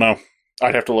then. I don't know.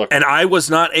 I'd have to look. And I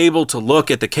was not able to look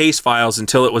at the case files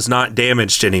until it was not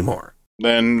damaged anymore.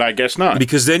 Then I guess not.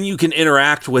 Because then you can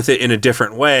interact with it in a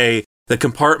different way. The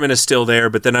compartment is still there,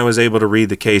 but then I was able to read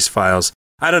the case files.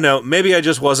 I don't know. Maybe I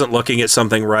just wasn't looking at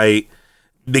something right,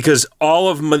 because all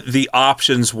of the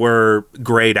options were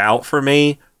grayed out for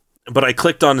me. But I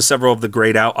clicked on several of the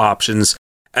grayed out options,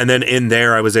 and then in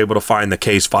there I was able to find the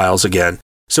case files again.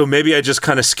 So maybe I just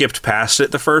kind of skipped past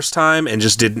it the first time and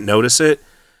just didn't notice it.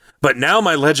 But now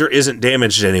my ledger isn't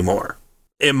damaged anymore.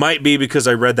 It might be because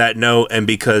I read that note and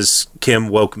because Kim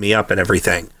woke me up and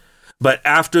everything. But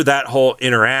after that whole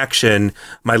interaction,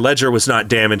 my ledger was not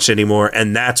damaged anymore,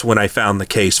 and that's when I found the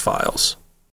case files.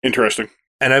 Interesting.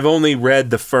 And I've only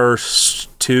read the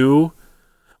first two,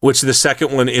 which the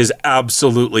second one is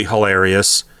absolutely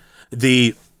hilarious.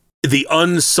 The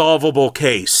unsolvable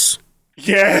case.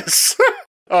 Yes!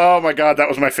 Oh my god, that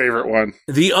was my favorite one.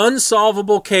 The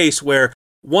unsolvable case where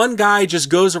one guy just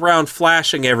goes around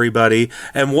flashing everybody,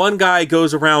 and one guy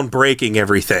goes around breaking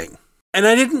everything. And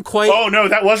I didn't quite... Oh no,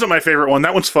 that wasn't my favorite one.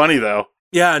 That one's funny, though.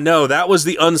 Yeah, no, that was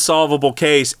the unsolvable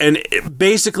case. And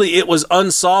basically it was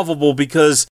unsolvable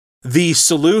because the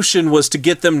solution was to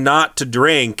get them not to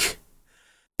drink.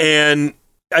 And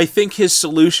I think his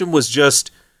solution was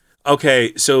just,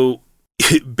 okay, so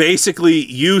basically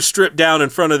you strip down in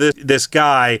front of this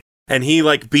guy and he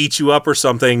like beat you up or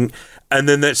something, and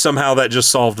then somehow that just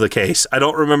solved the case. I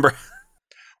don't remember.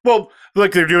 Well,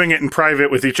 like they're doing it in private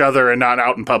with each other and not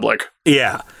out in public.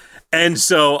 Yeah. And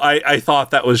so I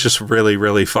thought that was just really,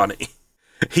 really funny.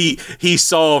 He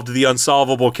solved the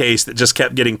unsolvable case that just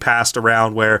kept getting passed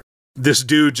around, where this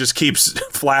dude just keeps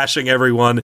flashing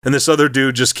everyone, and this other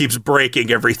dude just keeps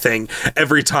breaking everything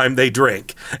every time they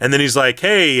drink. And then he's like,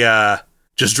 hey,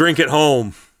 just drink at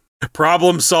home.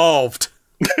 Problem solved.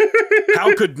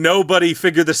 How could nobody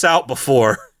figure this out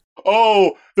before?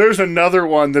 Oh, there's another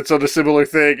one that's on a similar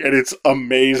thing, and it's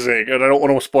amazing, and I don't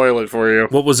want to spoil it for you.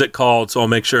 What was it called? So I'll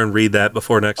make sure and read that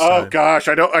before next time. Oh, gosh,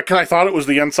 I thought it was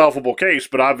the unsolvable case,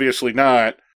 but obviously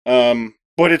not.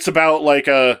 But it's about, like,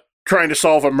 trying to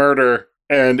solve a murder,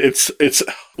 and it's...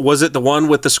 Was it the one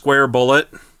with the square bullet?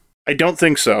 I don't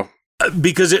think so.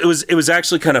 Because it was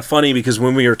actually kind of funny, because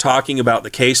when we were talking about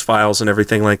the case files and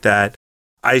everything like that,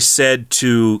 I said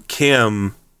to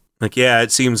Kim, like, yeah,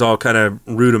 it seems all kind of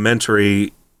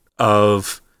rudimentary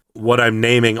of what I'm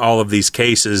naming all of these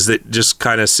cases that just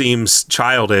kind of seems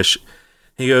childish.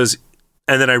 He goes,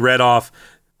 and then I read off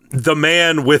the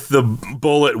man with the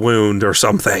bullet wound or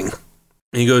something.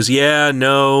 And he goes, yeah,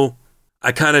 no,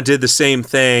 I kind of did the same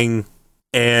thing.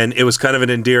 And it was kind of an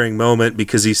endearing moment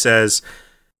because he says,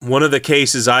 one of the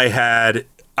cases I had,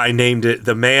 I named it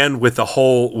the man with the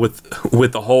hole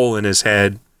with the hole in his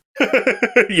head.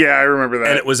 Yeah, I remember that.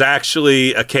 And it was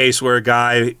actually a case where a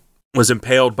guy was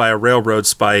impaled by a railroad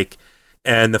spike,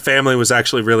 and the family was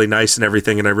actually really nice and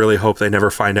everything, and I really hope they never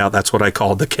find out that's what I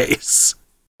called the case.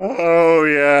 Oh,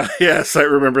 yeah. Yes, I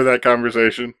remember that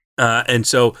conversation. And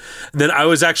so then I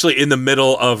was actually in the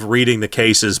middle of reading the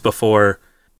cases before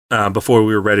we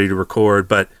were ready to record,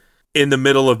 but in the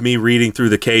middle of me reading through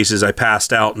the cases, I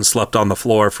passed out and slept on the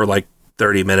floor for like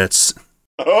 30 minutes.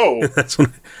 Oh. That's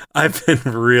when I've been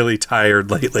really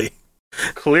tired lately.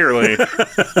 Clearly.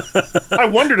 I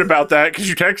wondered about that because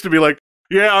you texted me like,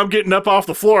 yeah, I'm getting up off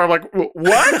the floor. I'm like,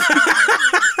 what?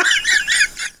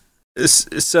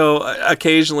 So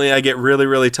occasionally I get really,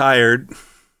 really tired.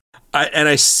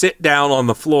 I sit down on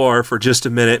the floor for just a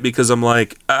minute because I'm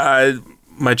like,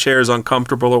 my chair is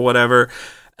uncomfortable or whatever.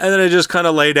 And then I just kind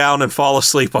of lay down and fall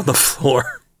asleep on the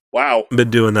floor. Wow. I've been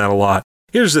doing that a lot.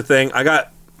 Here's the thing. I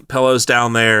got pillows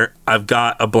down there. I've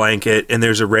got a blanket and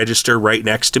there's a register right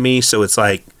next to me. So it's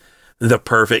like the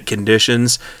perfect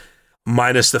conditions,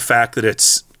 minus the fact that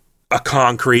it's a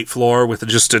concrete floor with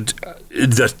just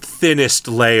the thinnest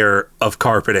layer of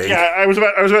carpeting. Yeah, I was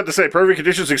about to say perfect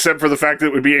conditions except for the fact that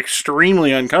it would be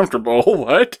extremely uncomfortable.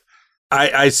 What?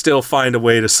 I still find a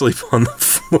way to sleep on the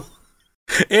floor.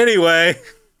 Anyway.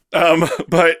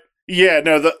 But yeah,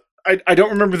 no, I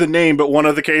don't remember the name, but one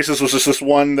of the cases was just this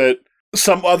one that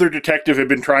some other detective had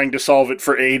been trying to solve it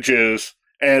for ages,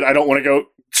 and I don't want to go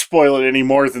spoil it any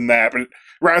more than that, but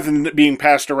rather than it being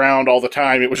passed around all the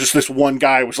time, it was just this one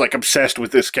guy was like obsessed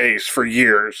with this case for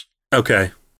years.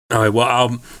 Okay. All right,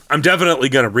 well, I'm definitely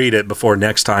going to read it before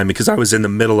next time because I was in the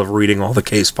middle of reading all the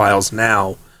case files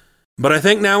now. But I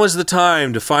think now is the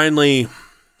time to finally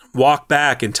walk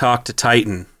back and talk to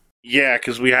Titan. Yeah,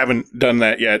 because we haven't done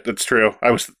that yet. That's true.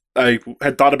 I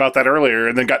had thought about that earlier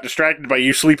and then got distracted by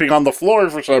you sleeping on the floor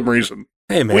for some reason.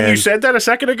 Hey, man. When you said that a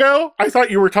second ago, I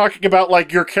thought you were talking about,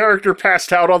 like, your character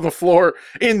passed out on the floor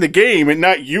in the game and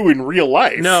not you in real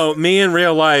life. No, me in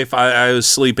real life, I was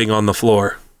sleeping on the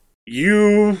floor.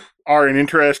 You are an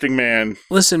interesting man.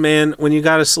 Listen, man, when you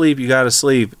gotta sleep, you gotta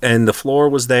sleep. And the floor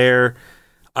was there.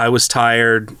 I was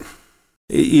tired.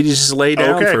 You just lay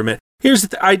down for a minute. Here's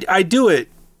the I do it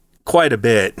quite a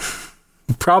bit.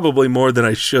 Probably more than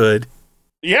I should.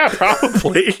 Yeah,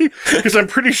 probably. Because I'm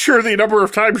pretty sure the number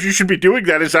of times you should be doing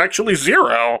that is actually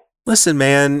 0. Listen,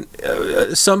 man,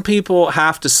 some people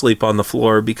have to sleep on the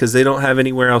floor because they don't have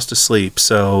anywhere else to sleep,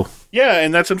 so... Yeah,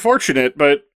 and that's unfortunate,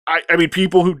 but I mean,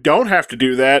 people who don't have to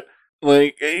do that,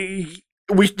 like,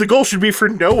 the goal should be for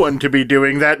no one to be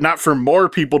doing that, not for more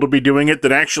people to be doing it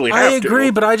than actually have to. I agree,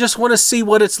 but I just want to see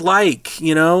what it's like,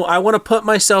 you know? I want to put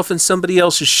myself in somebody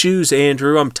else's shoes,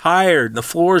 Andrew. I'm tired, the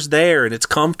floor's there, and it's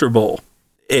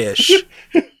comfortable-ish.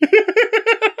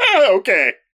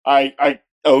 Okay.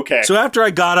 Okay. So after I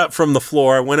got up from the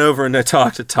floor, I went over and I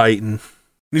talked to Titan.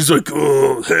 He's like,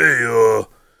 hey,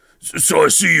 so I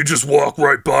see you just walk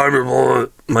right by me. I'm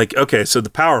like, okay, so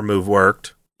the power move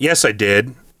worked. Yes, I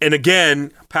did. And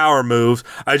again, power move.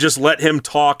 I just let him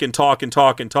talk and talk and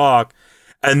talk and talk,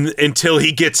 and until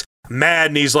he gets mad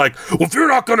and he's like, well, if you're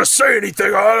not going to say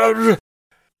anything.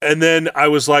 And then I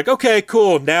was like, okay,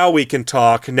 cool. Now we can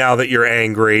talk now that you're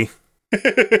angry.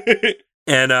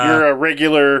 And you're a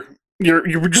regular...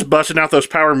 You were just busting out those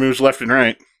power moves left and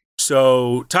right.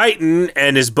 So Titan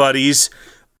and his buddies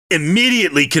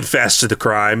immediately confessed to the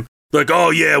crime. Like,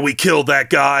 oh yeah, we killed that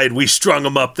guy and we strung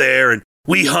him up there and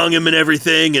we hung him and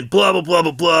everything and blah, blah, blah,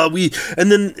 blah, blah.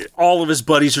 And then all of his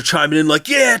buddies are chiming in like,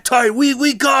 yeah, Titan,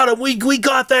 we got him. We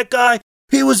got that guy.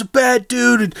 He was a bad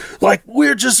dude. And like,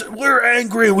 we're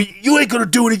angry. You ain't going to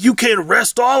do anything. You can't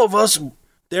arrest all of us.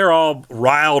 They're all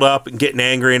riled up and getting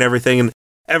angry and everything. And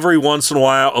every once in a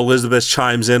while, Elizabeth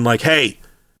chimes in like, hey,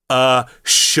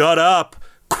 shut up,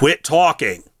 quit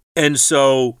talking. And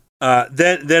so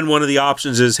then one of the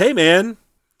options is, hey, man,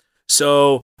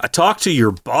 so I talked to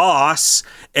your boss,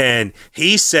 and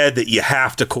he said that you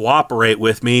have to cooperate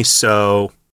with me,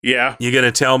 so yeah, you're going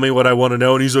to tell me what I want to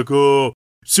know? And he's like, oh,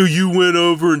 so you went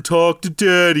over and talked to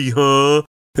Daddy, huh?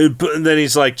 And then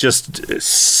he's like just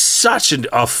such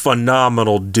a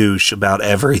phenomenal douche about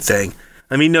everything.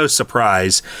 I mean, no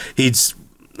surprise. He's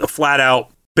flat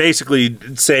out basically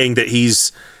saying that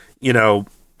he's, you know,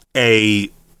 a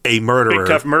murderer. Big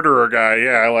tough murderer guy,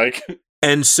 yeah, like.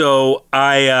 And so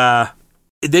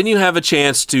then you have a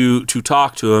chance to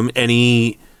talk to him, and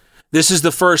this is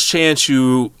the first chance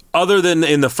you, other than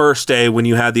in the first day when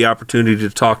you had the opportunity to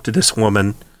talk to this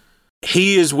woman,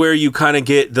 he is where you kind of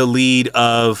get the lead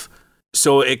of,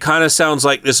 so it kind of sounds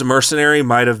like this mercenary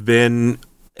might have been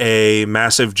a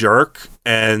massive jerk,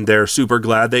 and they're super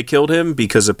glad they killed him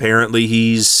because apparently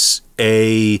he's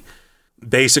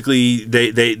basically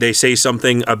they say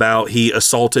something about he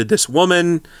assaulted this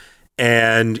woman,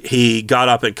 and he got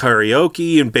up at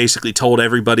karaoke and basically told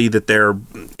everybody that they're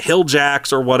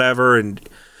hilljacks or whatever, and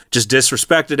just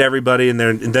disrespected everybody, and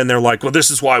then they're like, well, this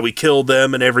is why we killed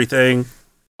them and everything.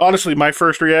 Honestly, my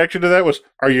first reaction to that was,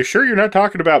 are you sure you're not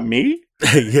talking about me?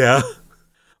 Yeah.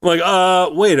 I'm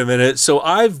like, wait a minute. So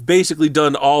I've basically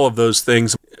done all of those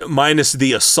things minus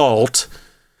the assault.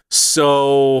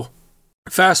 So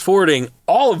fast forwarding,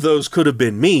 all of those could have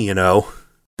been me, you know.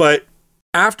 But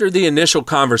after the initial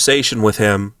conversation with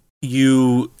him,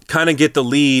 you kind of get the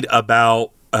lead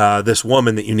about this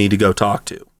woman that you need to go talk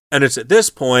to. And it's at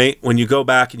this point, when you go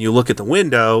back and you look at the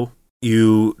window,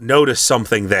 you notice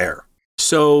something there.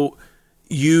 So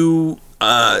you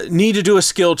need to do a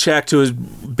skill check to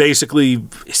basically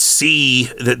see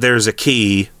that there's a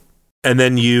key, and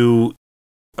then you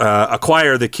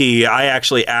acquire the key. I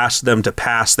actually asked them to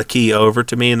pass the key over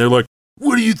to me, and they're like,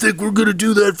 what do you think we're going to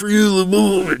do that for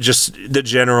you? Just the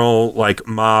general, like,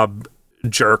 mob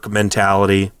jerk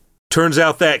mentality. Turns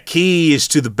out that key is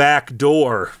to the back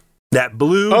door. That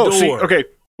blue door. See, okay.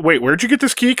 Wait, where'd you get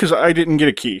this key? Because I didn't get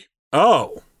a key.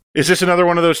 Oh. Is this another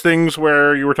one of those things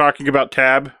where you were talking about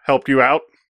Tab helped you out?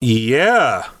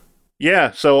 Yeah.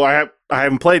 Yeah, so I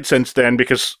haven't played since then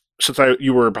because since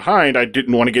you were behind, I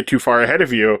didn't want to get too far ahead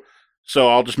of you. So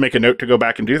I'll just make a note to go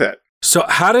back and do that. So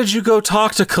how did you go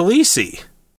talk to Khaleesi?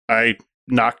 I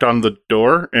knocked on the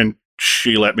door and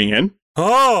she let me in.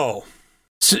 Oh.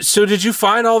 So did you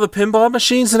find all the pinball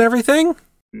machines and everything?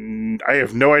 I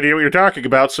have no idea what you're talking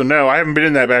about, so no, I haven't been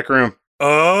in that back room.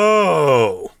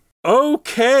 Oh.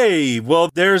 Okay. Well,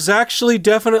 there's actually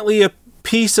definitely a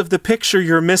piece of the picture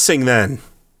you're missing then.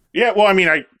 Yeah, well, I mean,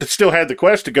 I still had the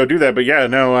quest to go do that, but yeah,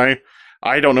 no,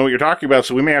 I don't know what you're talking about,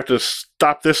 so we may have to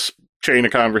stop this chain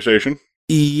of conversation.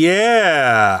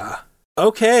 Yeah.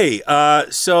 Okay.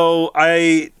 So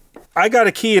I got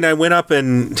a key and I went up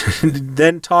and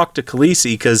then talked to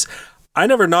Khaleesi because I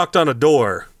never knocked on a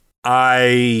door.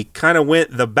 I kind of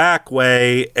went the back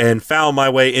way and found my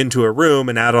way into a room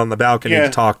and out on the balcony to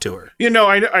talk to her. You know,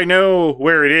 I know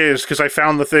where it is because I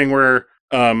found the thing where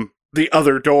the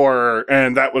other door,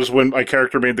 and that was when my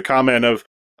character made the comment of,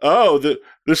 oh,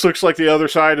 this looks like the other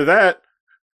side of that.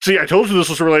 See, I told you this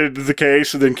was related to the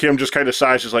case, and then Kim just kind of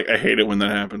sighs, just like, I hate it when that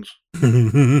happens.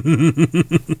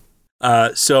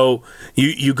 So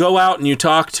you go out and you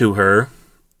talk to her,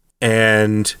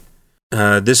 and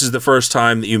this is the first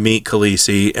time that you meet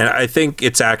Khaleesi, and I think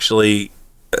it's actually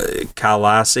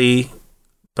Khaleesi,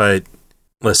 but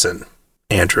listen,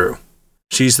 Andrew,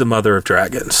 she's the mother of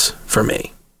dragons for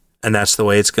me, and that's the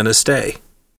way it's going to stay.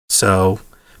 So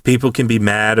people can be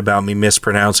mad about me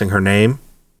mispronouncing her name.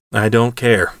 I don't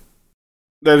care.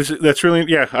 That's really,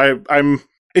 yeah, I'm.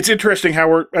 It's interesting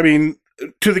how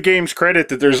to the game's credit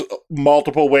that there's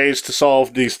multiple ways to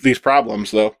solve these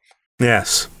problems, though.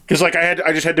 Yes. Because like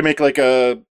I just had to make like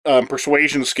a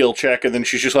persuasion skill check, and then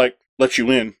she's just like, let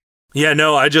you in. Yeah,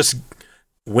 no, I just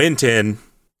went in,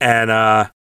 and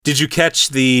did you catch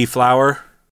the flower?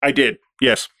 I did,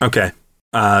 yes. Okay.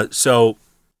 So.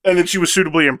 And then she was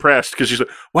suitably impressed because she's like,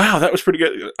 wow, that was pretty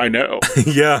good. I know.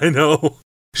 Yeah, I know.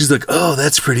 She's like, oh,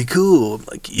 that's pretty cool. I'm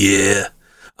like, yeah,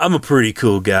 I'm a pretty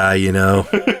cool guy, you know.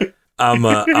 I'm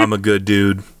a good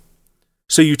dude.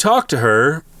 So you talk to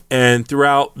her, and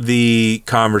throughout the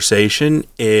conversation,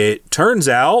 it turns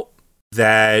out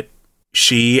that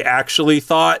she actually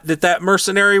thought that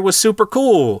mercenary was super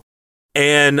cool.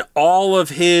 And all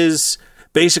of his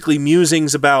basically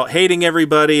musings about hating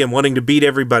everybody and wanting to beat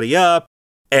everybody up,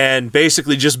 and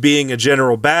basically just being a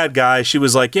general bad guy, she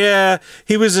was like, yeah,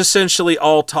 he was essentially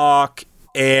all talk,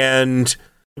 and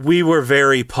we were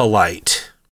very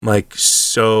polite. Like,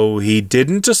 so he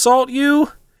didn't assault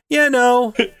you? Yeah,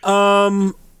 no.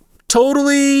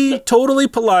 Totally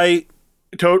polite.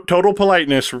 Total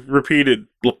politeness, repeated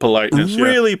politeness.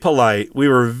 Really polite. We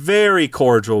were very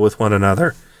cordial with one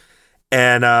another.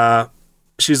 And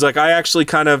she's like, I actually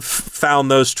kind of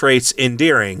found those traits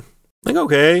endearing. Like,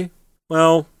 okay.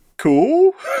 Well,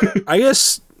 cool. I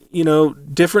guess,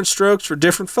 different strokes for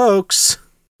different folks.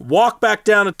 Walk back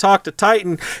down and talk to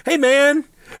Titan. Hey, man,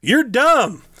 you're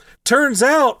dumb. Turns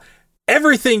out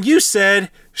everything you said,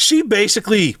 she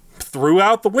basically threw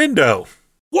out the window.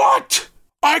 What?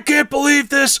 I can't believe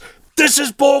this. This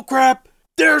is bullcrap.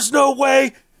 There's no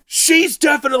way. She's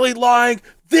definitely lying.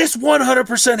 This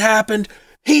 100% happened.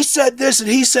 He said this and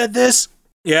he said this.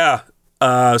 Yeah.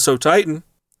 So Titan,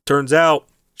 turns out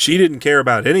she didn't care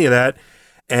about any of that.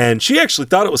 And she actually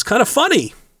thought it was kind of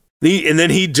funny. And then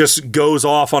he just goes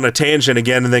off on a tangent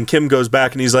again. And then Kim goes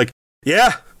back and he's like,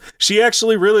 yeah, she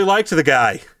actually really liked the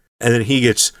guy. And then he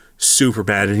gets super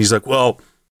mad. And he's like, well,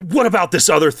 what about this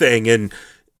other thing? And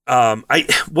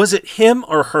was it him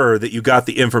or her that you got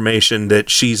the information that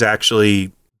she's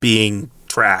actually being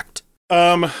tracked?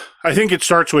 I think it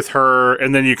starts with her,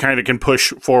 and then you kind of can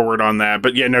push forward on that.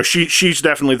 But yeah, no, she's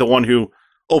definitely the one who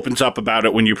opens up about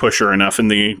it when you push her enough in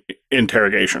the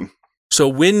interrogation.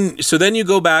 So then you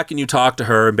go back and you talk to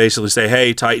her and basically say,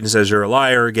 hey, Titan says you're a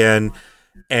liar again.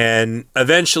 And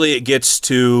eventually it gets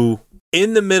to,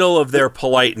 in the middle of their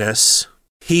politeness,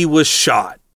 he was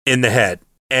shot in the head.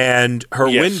 And her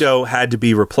window had to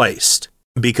be replaced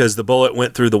because the bullet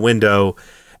went through the window.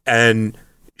 And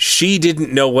she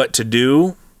didn't know what to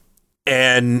do.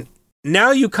 And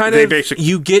now you kind of,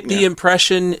 you get the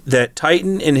impression that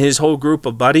Titan and his whole group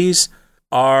of buddies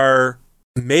are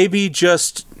maybe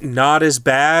just not as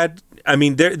bad. I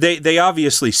mean, they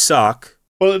obviously suck.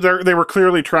 Well, they were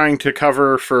clearly trying to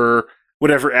cover for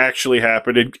whatever actually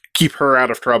happened and keep her out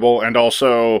of trouble, and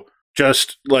also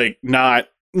just like not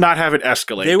have it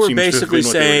escalate. They were basically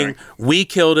saying, we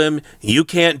killed him. You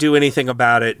can't do anything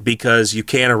about it because you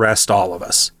can't arrest all of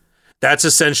us. That's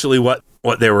essentially what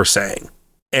they were saying.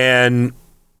 And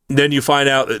then you find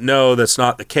out that no, that's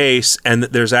not the case, and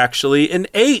that there's actually an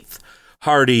 8th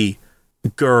Hardy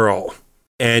girl.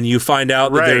 And you find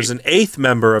out that there's an 8th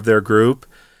member of their group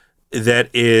that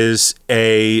is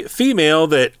a female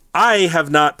that I have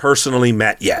not personally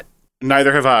met yet.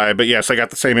 Neither have I, but yes, I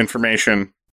got the same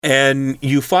information. And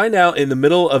you find out in the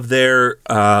middle of their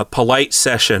polite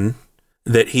session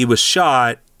that he was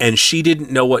shot, and she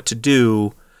didn't know what to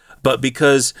do. But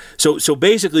because, so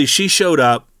basically she showed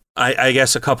up, I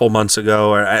guess a couple months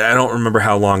ago, or I don't remember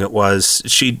how long it was.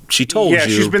 She told you. Yeah,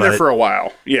 she's been there for a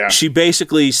while. Yeah. She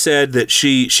basically said that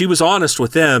she was honest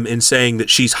with them in saying that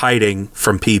she's hiding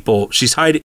from people. She's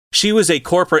hiding. She was a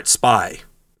corporate spy,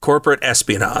 corporate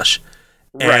espionage.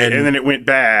 Right, and then it went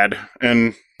bad.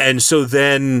 And so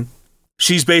then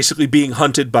she's basically being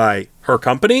hunted by her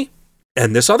company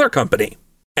and this other company.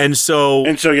 And so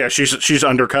yeah, she's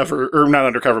undercover, or not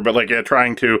undercover, but like, yeah,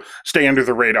 trying to stay under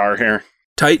the radar here.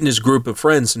 Titan and his group of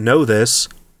friends know this,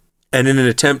 and in an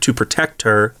attempt to protect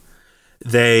her,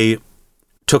 they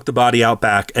took the body out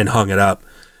back and hung it up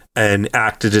and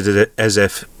acted it as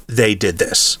if they did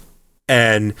this.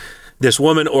 And this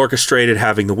woman orchestrated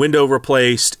having the window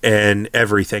replaced and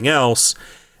everything else.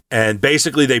 And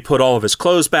basically they put all of his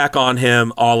clothes back on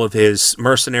him, all of his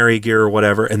mercenary gear or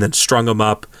whatever, and then strung him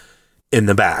up in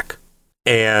the back.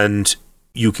 And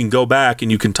you can go back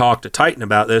and you can talk to Titan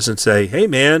about this and say, hey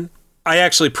man, I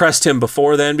actually pressed him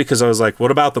before then because I was like,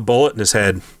 what about the bullet in his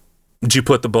head? Did you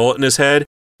put the bullet in his head?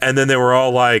 And then they were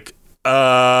all like,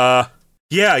 yeah,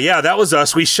 that was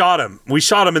us. We shot him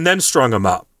and then strung him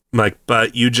up. I'm like,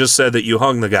 but you just said that you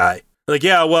hung the guy. Like,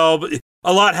 yeah, well,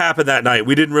 a lot happened that night.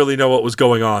 We didn't really know what was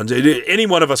going on. Any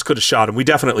one of us could have shot him. We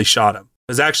definitely shot him.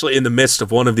 I was actually in the midst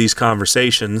of one of these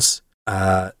conversations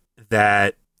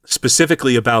that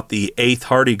specifically about the 8th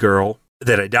Hardy girl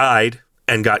that I died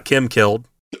and got Kim killed.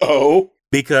 Oh.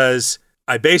 Because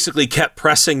I basically kept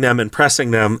pressing them,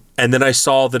 and then I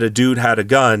saw that a dude had a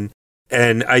gun,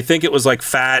 and I think it was like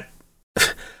Fat...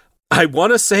 I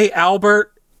want to say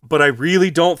Albert, but I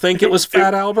really don't think it was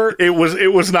Fat Albert. It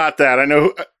was not that. I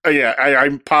know.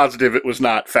 I'm positive it was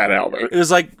not Fat Albert. It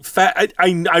was like Fat.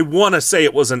 I want to say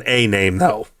it was an A name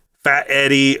though. Fat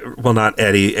Eddie. Well, not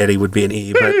Eddie. Eddie would be an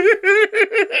E, but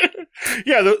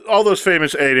yeah, all those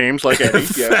famous A names like Eddie.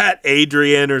 Yeah. Fat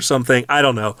Adrian or something. I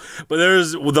don't know. But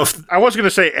there's the. I was going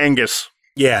to say Angus.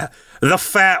 Yeah, the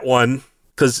fat one,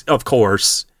 because of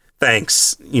course.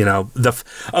 Thanks,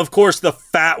 of course the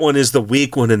fat one is the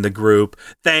weak one in the group.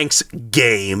 Thanks,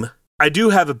 game. I do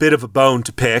have a bit of a bone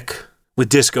to pick with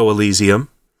Disco Elysium,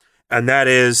 and that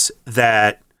is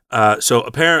that, so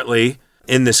apparently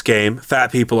in this game,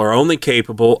 fat people are only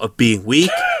capable of being weak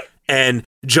and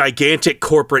gigantic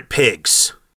corporate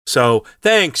pigs. So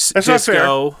thanks, That's Disco.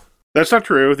 Not fair. That's not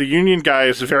true. The Union guy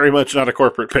is very much not a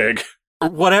corporate pig.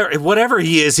 Whatever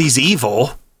he is, he's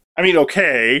evil. I mean,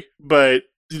 okay, but...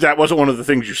 that wasn't one of the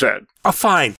things you said. Oh,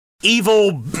 fine.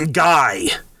 Evil guy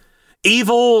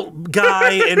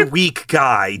and weak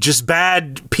guy. Just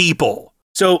bad people.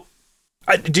 So,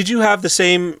 did you have the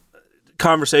same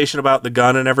conversation about the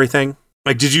gun and everything?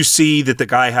 Like, did you see that the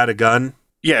guy had a gun?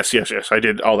 Yes. I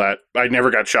did all that. I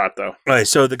never got shot, though. All right,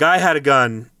 so the guy had a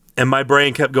gun, and my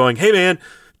brain kept going, hey, man,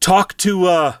 talk to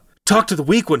the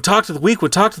weak one, talk to the weak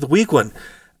one, talk to the weak one.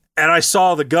 And I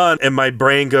saw the gun, and my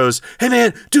brain goes, hey,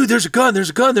 man, dude, there's a gun.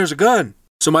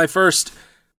 So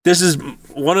this is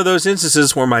one of those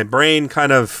instances where my brain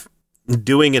kind of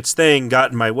doing its thing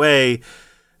got in my way,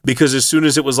 because as soon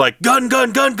as it was like, gun,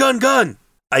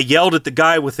 I yelled at the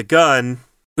guy with the gun,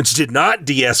 which did not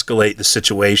de-escalate the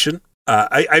situation.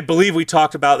 I believe we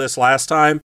talked about this last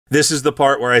time. This is the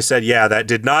part where I said, yeah, that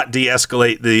did not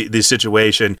de-escalate the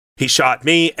situation. He shot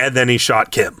me, and then he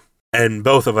shot Kim, and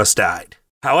both of us died.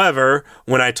 However,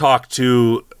 when I talked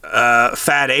to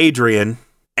Fat Adrian,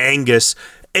 Angus,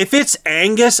 if it's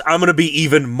Angus, I'm going to be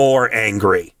even more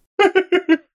angry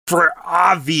for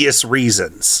obvious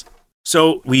reasons.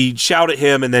 So we shout at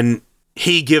him, and then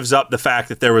he gives up the fact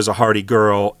that there was a Hardy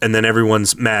girl, and then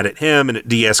everyone's mad at him, and it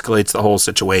de-escalates the whole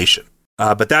situation.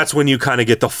 But that's when you kind of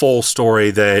get the full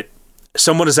story that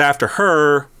someone is after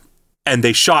her, and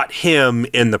they shot him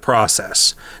in the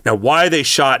process. Now, why they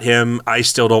shot him, I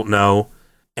still don't know.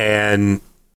 And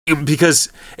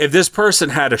because if this person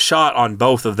had a shot on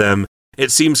both of them,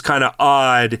 it seems kind of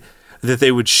odd that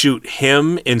they would shoot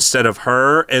him instead of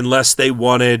her, unless they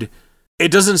wanted...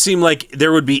 It doesn't seem like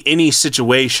there would be any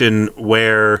situation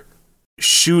where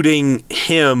shooting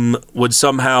him would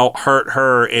somehow hurt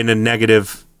her in a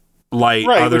negative light.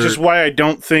 Right, which is why I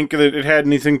don't think that it had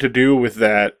anything to do with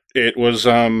that. It was,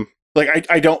 I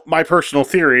don't... My personal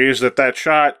theory is that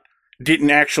shot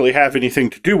didn't actually have anything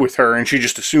to do with her, and she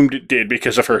just assumed it did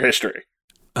because of her history.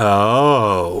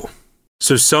 Oh.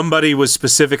 So somebody was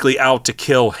specifically out to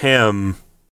kill him.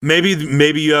 Maybe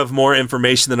you have more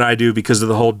information than I do because of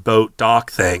the whole boat dock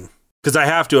thing. Because I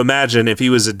have to imagine if he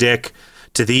was a dick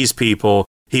to these people,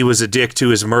 he was a dick to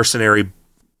his mercenary,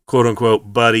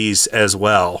 quote-unquote, buddies as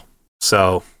well.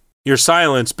 So your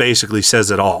silence basically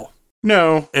says it all.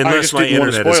 No, unless my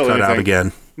internet is cut out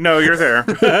again. No, you're there.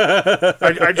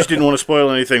 I just didn't want to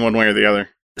spoil anything one way or the other.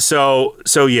 So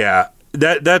yeah,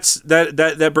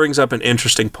 that brings up an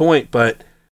interesting point. But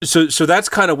so that's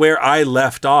kind of where I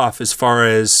left off as far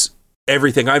as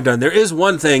everything I've done. There is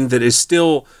one thing that is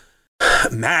still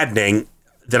maddening,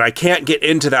 that I can't get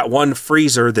into that one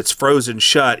freezer that's frozen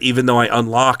shut, even though I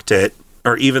unlocked it,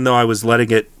 or even though I was letting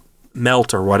it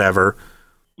melt or whatever.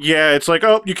 Yeah, it's like,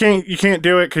 oh, you can't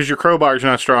do it because your crowbar's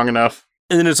not strong enough.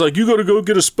 And then it's like, you got to go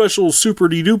get a special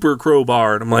super-de-duper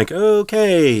crowbar. And I'm like,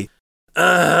 okay.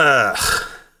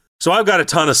 So I've got a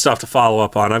ton of stuff to follow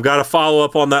up on. I've got to follow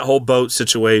up on that whole boat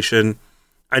situation.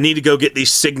 I need to go get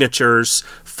these signatures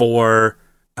for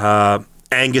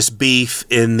Angus beef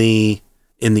in the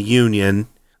Union.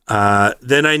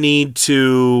 Then I need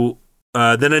to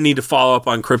follow up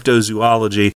on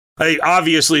cryptozoology. I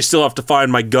obviously still have to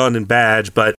find my gun and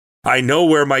badge, but I know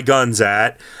where my gun's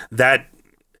at. That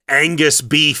Angus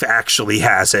beef actually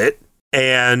has it.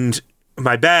 And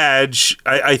my badge,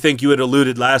 I think you had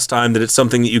alluded last time that it's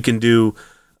something that you can do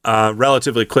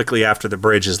relatively quickly after the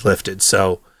bridge is lifted.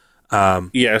 So,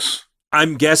 yes.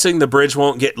 I'm guessing the bridge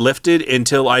won't get lifted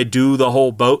until I do the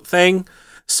whole boat thing.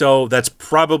 So that's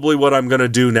probably what I'm going to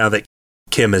do now that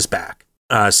Kim is back.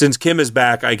 Since Kim is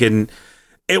back,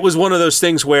 it was one of those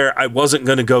things where I wasn't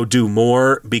going to go do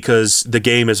more because the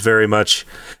game is very much,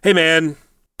 hey man,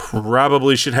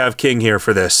 probably should have King here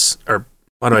for this. Or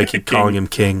why do I keep calling him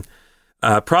King?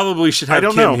 Probably should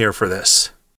have Kim here for this.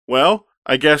 Well,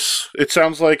 I guess it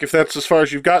sounds like if that's as far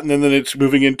as you've gotten, then it's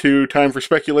moving into time for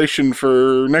speculation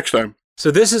for next time.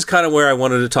 So this is kind of where I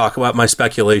wanted to talk about my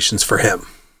speculations for him.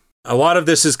 A lot of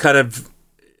this is kind of,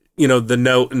 the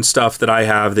note and stuff that I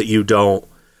have that you don't.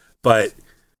 But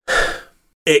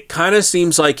it kind of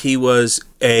seems like he was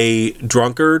a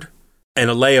drunkard and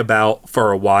a layabout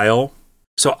for a while.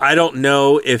 So I don't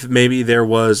know if maybe there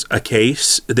was a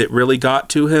case that really got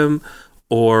to him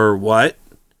or what,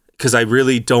 because I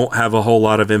really don't have a whole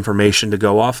lot of information to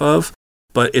go off of.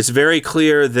 But it's very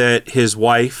clear that his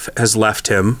wife has left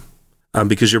him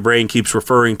because your brain keeps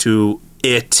referring to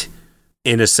it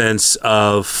in a sense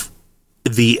of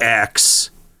the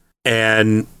ex.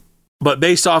 But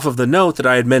based off of the note that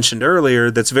I had mentioned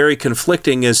earlier, that's very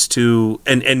conflicting as to,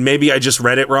 and maybe I just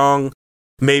read it wrong.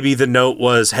 Maybe the note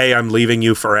was, hey, I'm leaving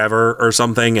you forever or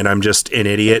something, and I'm just an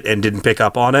idiot and didn't pick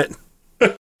up on it.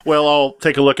 Well, I'll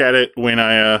take a look at it when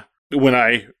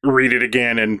I read it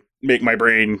again and make my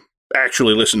brain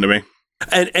actually listen to me.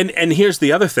 And here's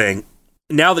the other thing.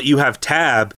 Now that you have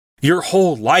Tab, your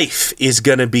whole life is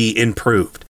going to be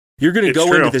improved. You're going to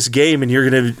go into this game and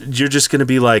you're just going to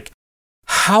be like,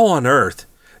 how on earth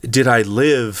did I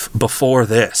live before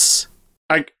this?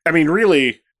 I mean,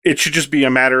 really, it should just be a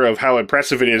matter of how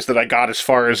impressive it is that I got as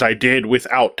far as I did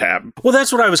without Tab. Well,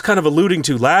 that's what I was kind of alluding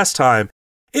to last time.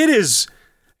 It is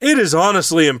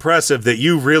honestly impressive that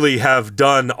you really have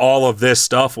done all of this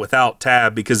stuff without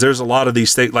Tab, because there's a lot of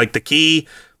these things, like the key,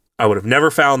 I would have never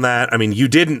found that. I mean, you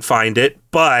didn't find it,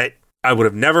 but I would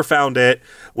have never found it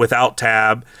without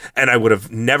Tab, and I would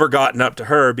have never gotten up to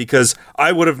her because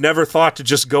I would have never thought to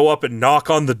just go up and knock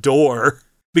on the door,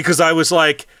 because I was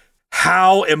like,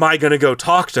 how am I going to go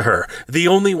talk to her? The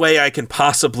only way I can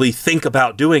possibly think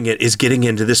about doing it is getting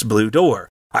into this blue door.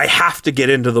 I have to get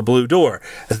into the blue door.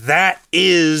 That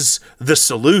is the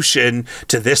solution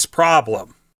to this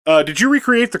problem. Did you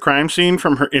recreate the crime scene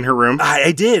from her in her room?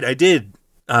 I did.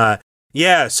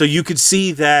 Yeah, so you could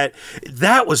see that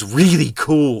was really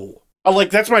cool.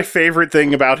 Like, that's my favorite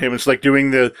thing about him. It's like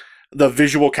doing the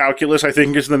visual calculus, I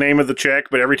think is the name of the check,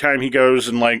 but every time he goes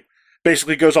and like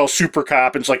basically goes all super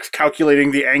cop and it's like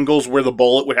calculating the angles where the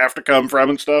bullet would have to come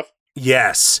from and stuff.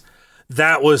 Yes.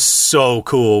 That was so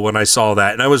cool when I saw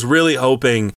that. And I was really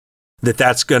hoping that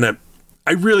that's going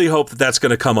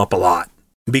to come up a lot,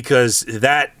 because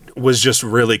that was just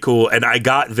really cool. And I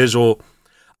got visual.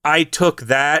 I took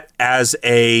that as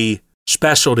a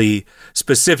specialty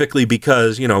specifically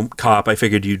because, cop, I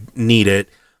figured you'd need it.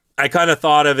 I kind of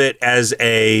thought of it as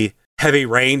a Heavy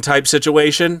Rain type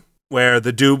situation where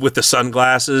the dude with the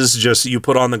sunglasses, just you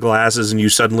put on the glasses and you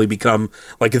suddenly become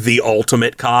like the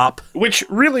ultimate cop. Which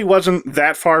really wasn't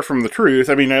that far from the truth.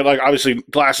 I mean, like, obviously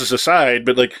glasses aside,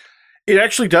 but like it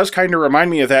actually does kind of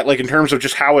remind me of that, like in terms of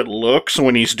just how it looks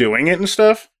when he's doing it and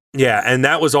stuff. Yeah, and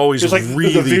that was always like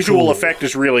really the visual cool. effect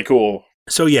is really cool.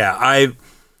 So yeah,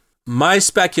 my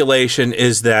speculation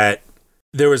is that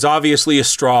there was obviously a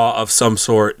straw of some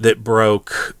sort that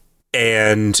broke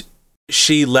and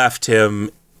she left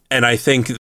him, and I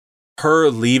think her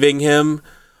leaving him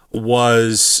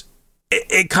was,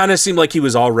 it kind of seemed like he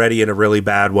was already in a really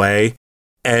bad way,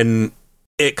 and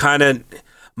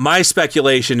my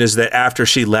speculation is that after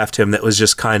she left him, that was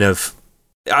just kind of,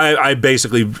 I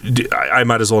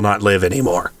might as well not live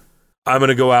anymore. I'm going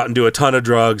to go out and do a ton of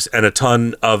drugs and a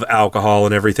ton of alcohol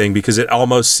and everything, because it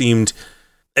kind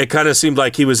of seemed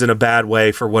like he was in a bad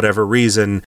way for whatever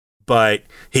reason, but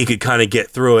he could kind of get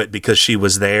through it because she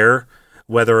was there,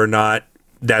 whether or not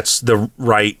that's the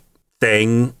right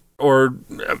thing. Or,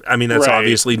 I mean, that's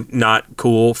obviously not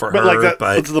cool for her. Like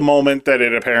that's the moment that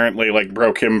it apparently like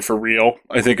broke him for real,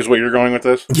 I think is what you're going with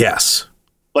this. Yes.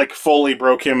 Like fully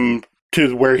broke him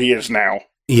to where he is now.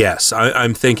 Yes,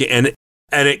 I'm thinking,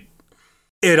 and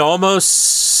it almost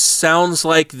sounds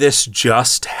like this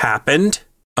just happened,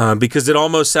 because it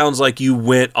almost sounds like you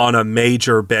went on a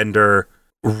major bender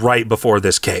right before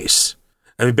this case.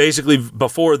 I mean, basically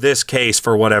before this case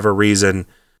for whatever reason,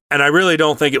 and I really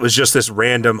don't think it was just this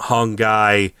random hung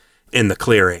guy in the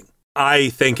clearing.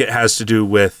 I think it has to do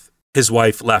with his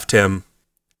wife left him,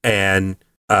 and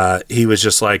he was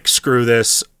just like, screw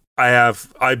this.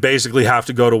 I basically have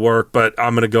to go to work, but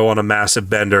I'm going to go on a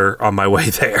massive bender on my way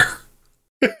there.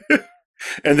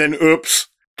 And then, oops,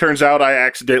 turns out I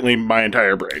accidentally my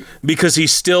entire brain. Because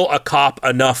he's still a cop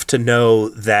enough to know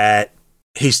that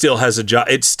he still has a job.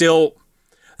 It's still,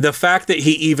 the fact that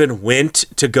he even went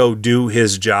to go do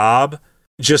his job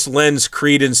just lends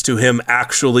credence to him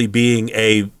actually being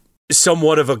a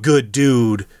somewhat of a good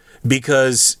dude,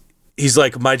 because he's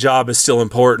like, my job is still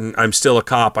important. I'm still a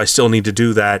cop. I still need to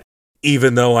do that,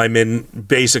 even though I'm in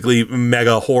basically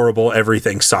mega horrible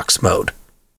everything sucks mode.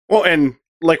 Well, and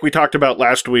like we talked about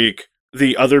last week,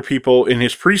 the other people in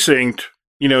his precinct,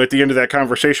 at the end of that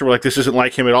conversation were like, this isn't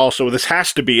like him at all, so this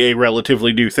has to be a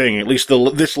relatively new thing, at least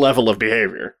this level of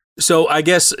behavior. So I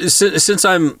guess since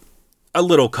I'm a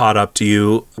little caught up to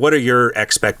you, what are your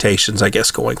expectations, I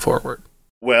guess, going forward?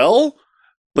 Well,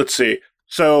 let's see.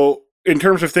 So in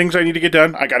terms of things I need to get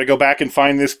done, I got to go back and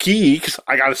find this key because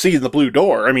I got to see the blue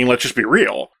door. I mean, let's just be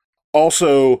real.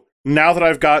 Also, now that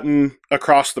I've gotten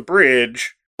across the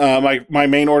bridge, my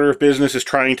main order of business is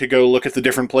trying to go look at the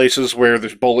different places where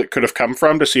this bullet could have come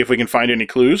from to see if we can find any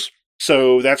clues.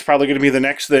 So that's probably going to be the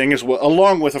next thing, as well,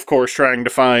 along with, of course, trying to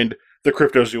find the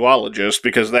cryptozoologist,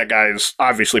 because that guy's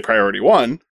obviously priority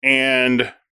one.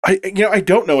 And I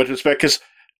don't know what to expect, because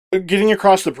getting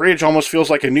across the bridge almost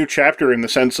feels like a new chapter, in the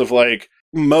sense of like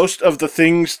most of the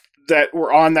things that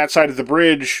were on that side of the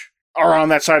bridge are on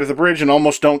that side of the bridge and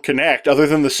almost don't connect. Other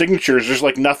than the signatures, there's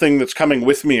like nothing that's coming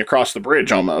with me across the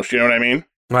bridge almost. You know what I mean?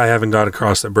 I haven't got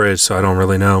across the bridge, so I don't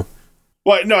really know.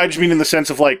 Well, no, I just mean in the sense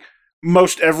of like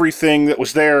most everything that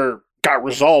was there got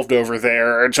resolved over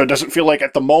there. And so it doesn't feel like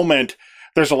at the moment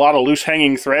there's a lot of loose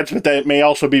hanging threads, but that may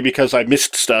also be because I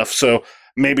missed stuff. So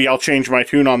maybe I'll change my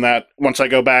tune on that once I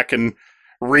go back and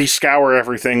re-scour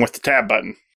everything with the tab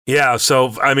button. Yeah,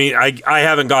 so, I mean, I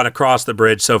haven't gone across the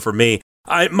bridge, so for me,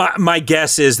 my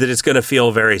guess is that it's going to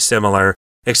feel very similar,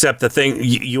 except the thing,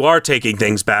 you are taking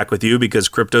things back with you because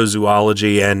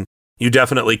cryptozoology, and you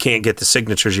definitely can't get the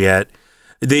signatures yet.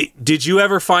 Did you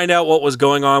ever find out what was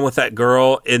going on with that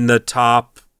girl in the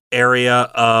top area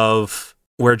of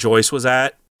where Joyce was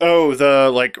at? Oh, the,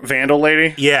 like, vandal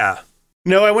lady? Yeah.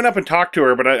 No, I went up and talked to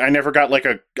her, but I never got, like,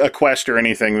 a quest or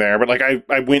anything there. But, like,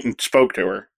 I went and spoke to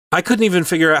her. I couldn't even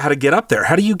figure out how to get up there.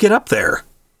 How do you get up there?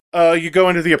 You go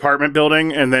into the apartment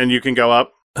building, and then you can go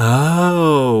up.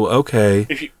 Oh, okay.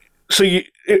 The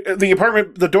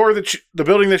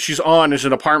building that she's on is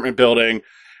an apartment building,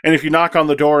 and if you knock on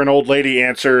the door, an old lady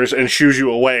answers and shoos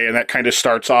you away, and that kind of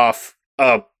starts off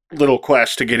a little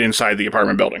quest to get inside the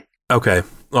apartment building. Okay.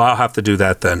 Well, I'll have to do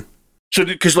that then. So,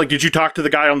 because, like, did you talk to the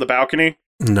guy on the balcony?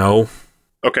 No.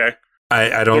 Okay.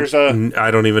 I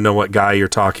don't even know what guy you're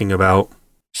talking about.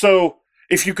 So,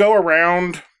 if you go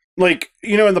around, like,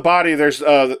 you know, in the body, there's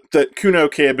the Kuno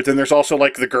kid, but then there's also,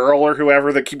 like, the girl or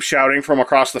whoever that keeps shouting from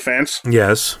across the fence.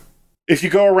 Yes. If you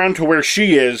go around to where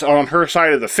she is, on her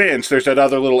side of the fence, there's that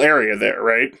other little area there,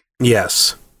 right?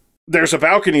 Yes. There's a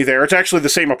balcony there. It's actually the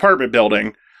same apartment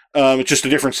building. It's just a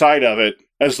different side of it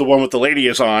as the one with the lady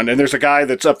is on. And there's a guy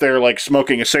that's up there, like,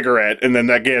 smoking a cigarette, and then,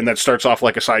 again, that starts off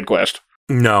like a side quest.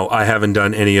 No, I haven't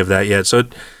done any of that yet. So,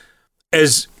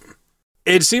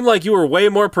 it seemed like you were way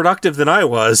more productive than I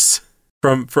was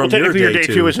from technically your day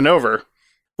two isn't over.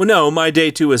 Well, no, my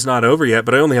day 2 is not over yet,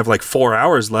 but I only have like 4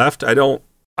 hours left.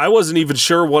 I wasn't even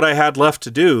sure what I had left to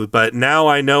do, but now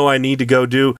I know I need to go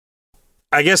do.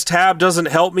 I guess Tab doesn't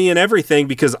help me in everything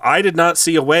because I did not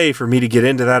see a way for me to get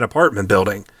into that apartment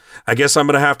building. I guess I'm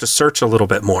going to have to search a little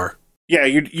bit more. Yeah,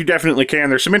 you definitely can.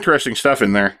 There's some interesting stuff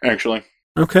in there, actually.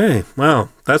 Okay,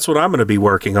 well, that's what I'm going to be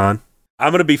working on.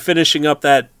 I'm going to be finishing up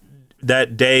that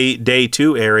day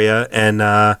 2 area, and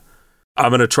I'm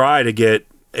going to try to get,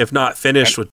 if not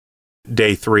finished with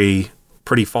day 3,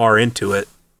 pretty far into it.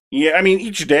 Yeah, I mean,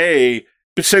 each day,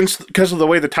 because of the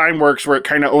way the time works, where it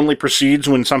kind of only proceeds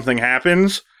when something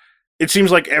happens, it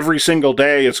seems like every single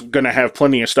day is going to have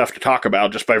plenty of stuff to talk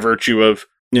about just by virtue of,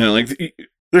 you know, like,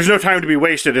 there's no time to be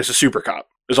wasted as a super cop,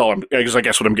 is I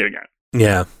guess what I'm getting at.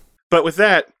 Yeah. But with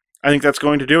that, I think that's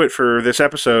going to do it for this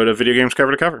episode of Video Games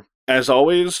Cover to Cover. As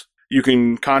always, you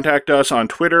can contact us on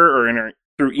Twitter or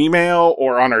through email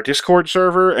or on our Discord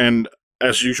server, and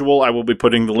as usual, I will be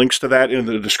putting the links to that in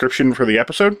the description for the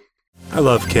episode. I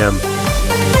love Kim.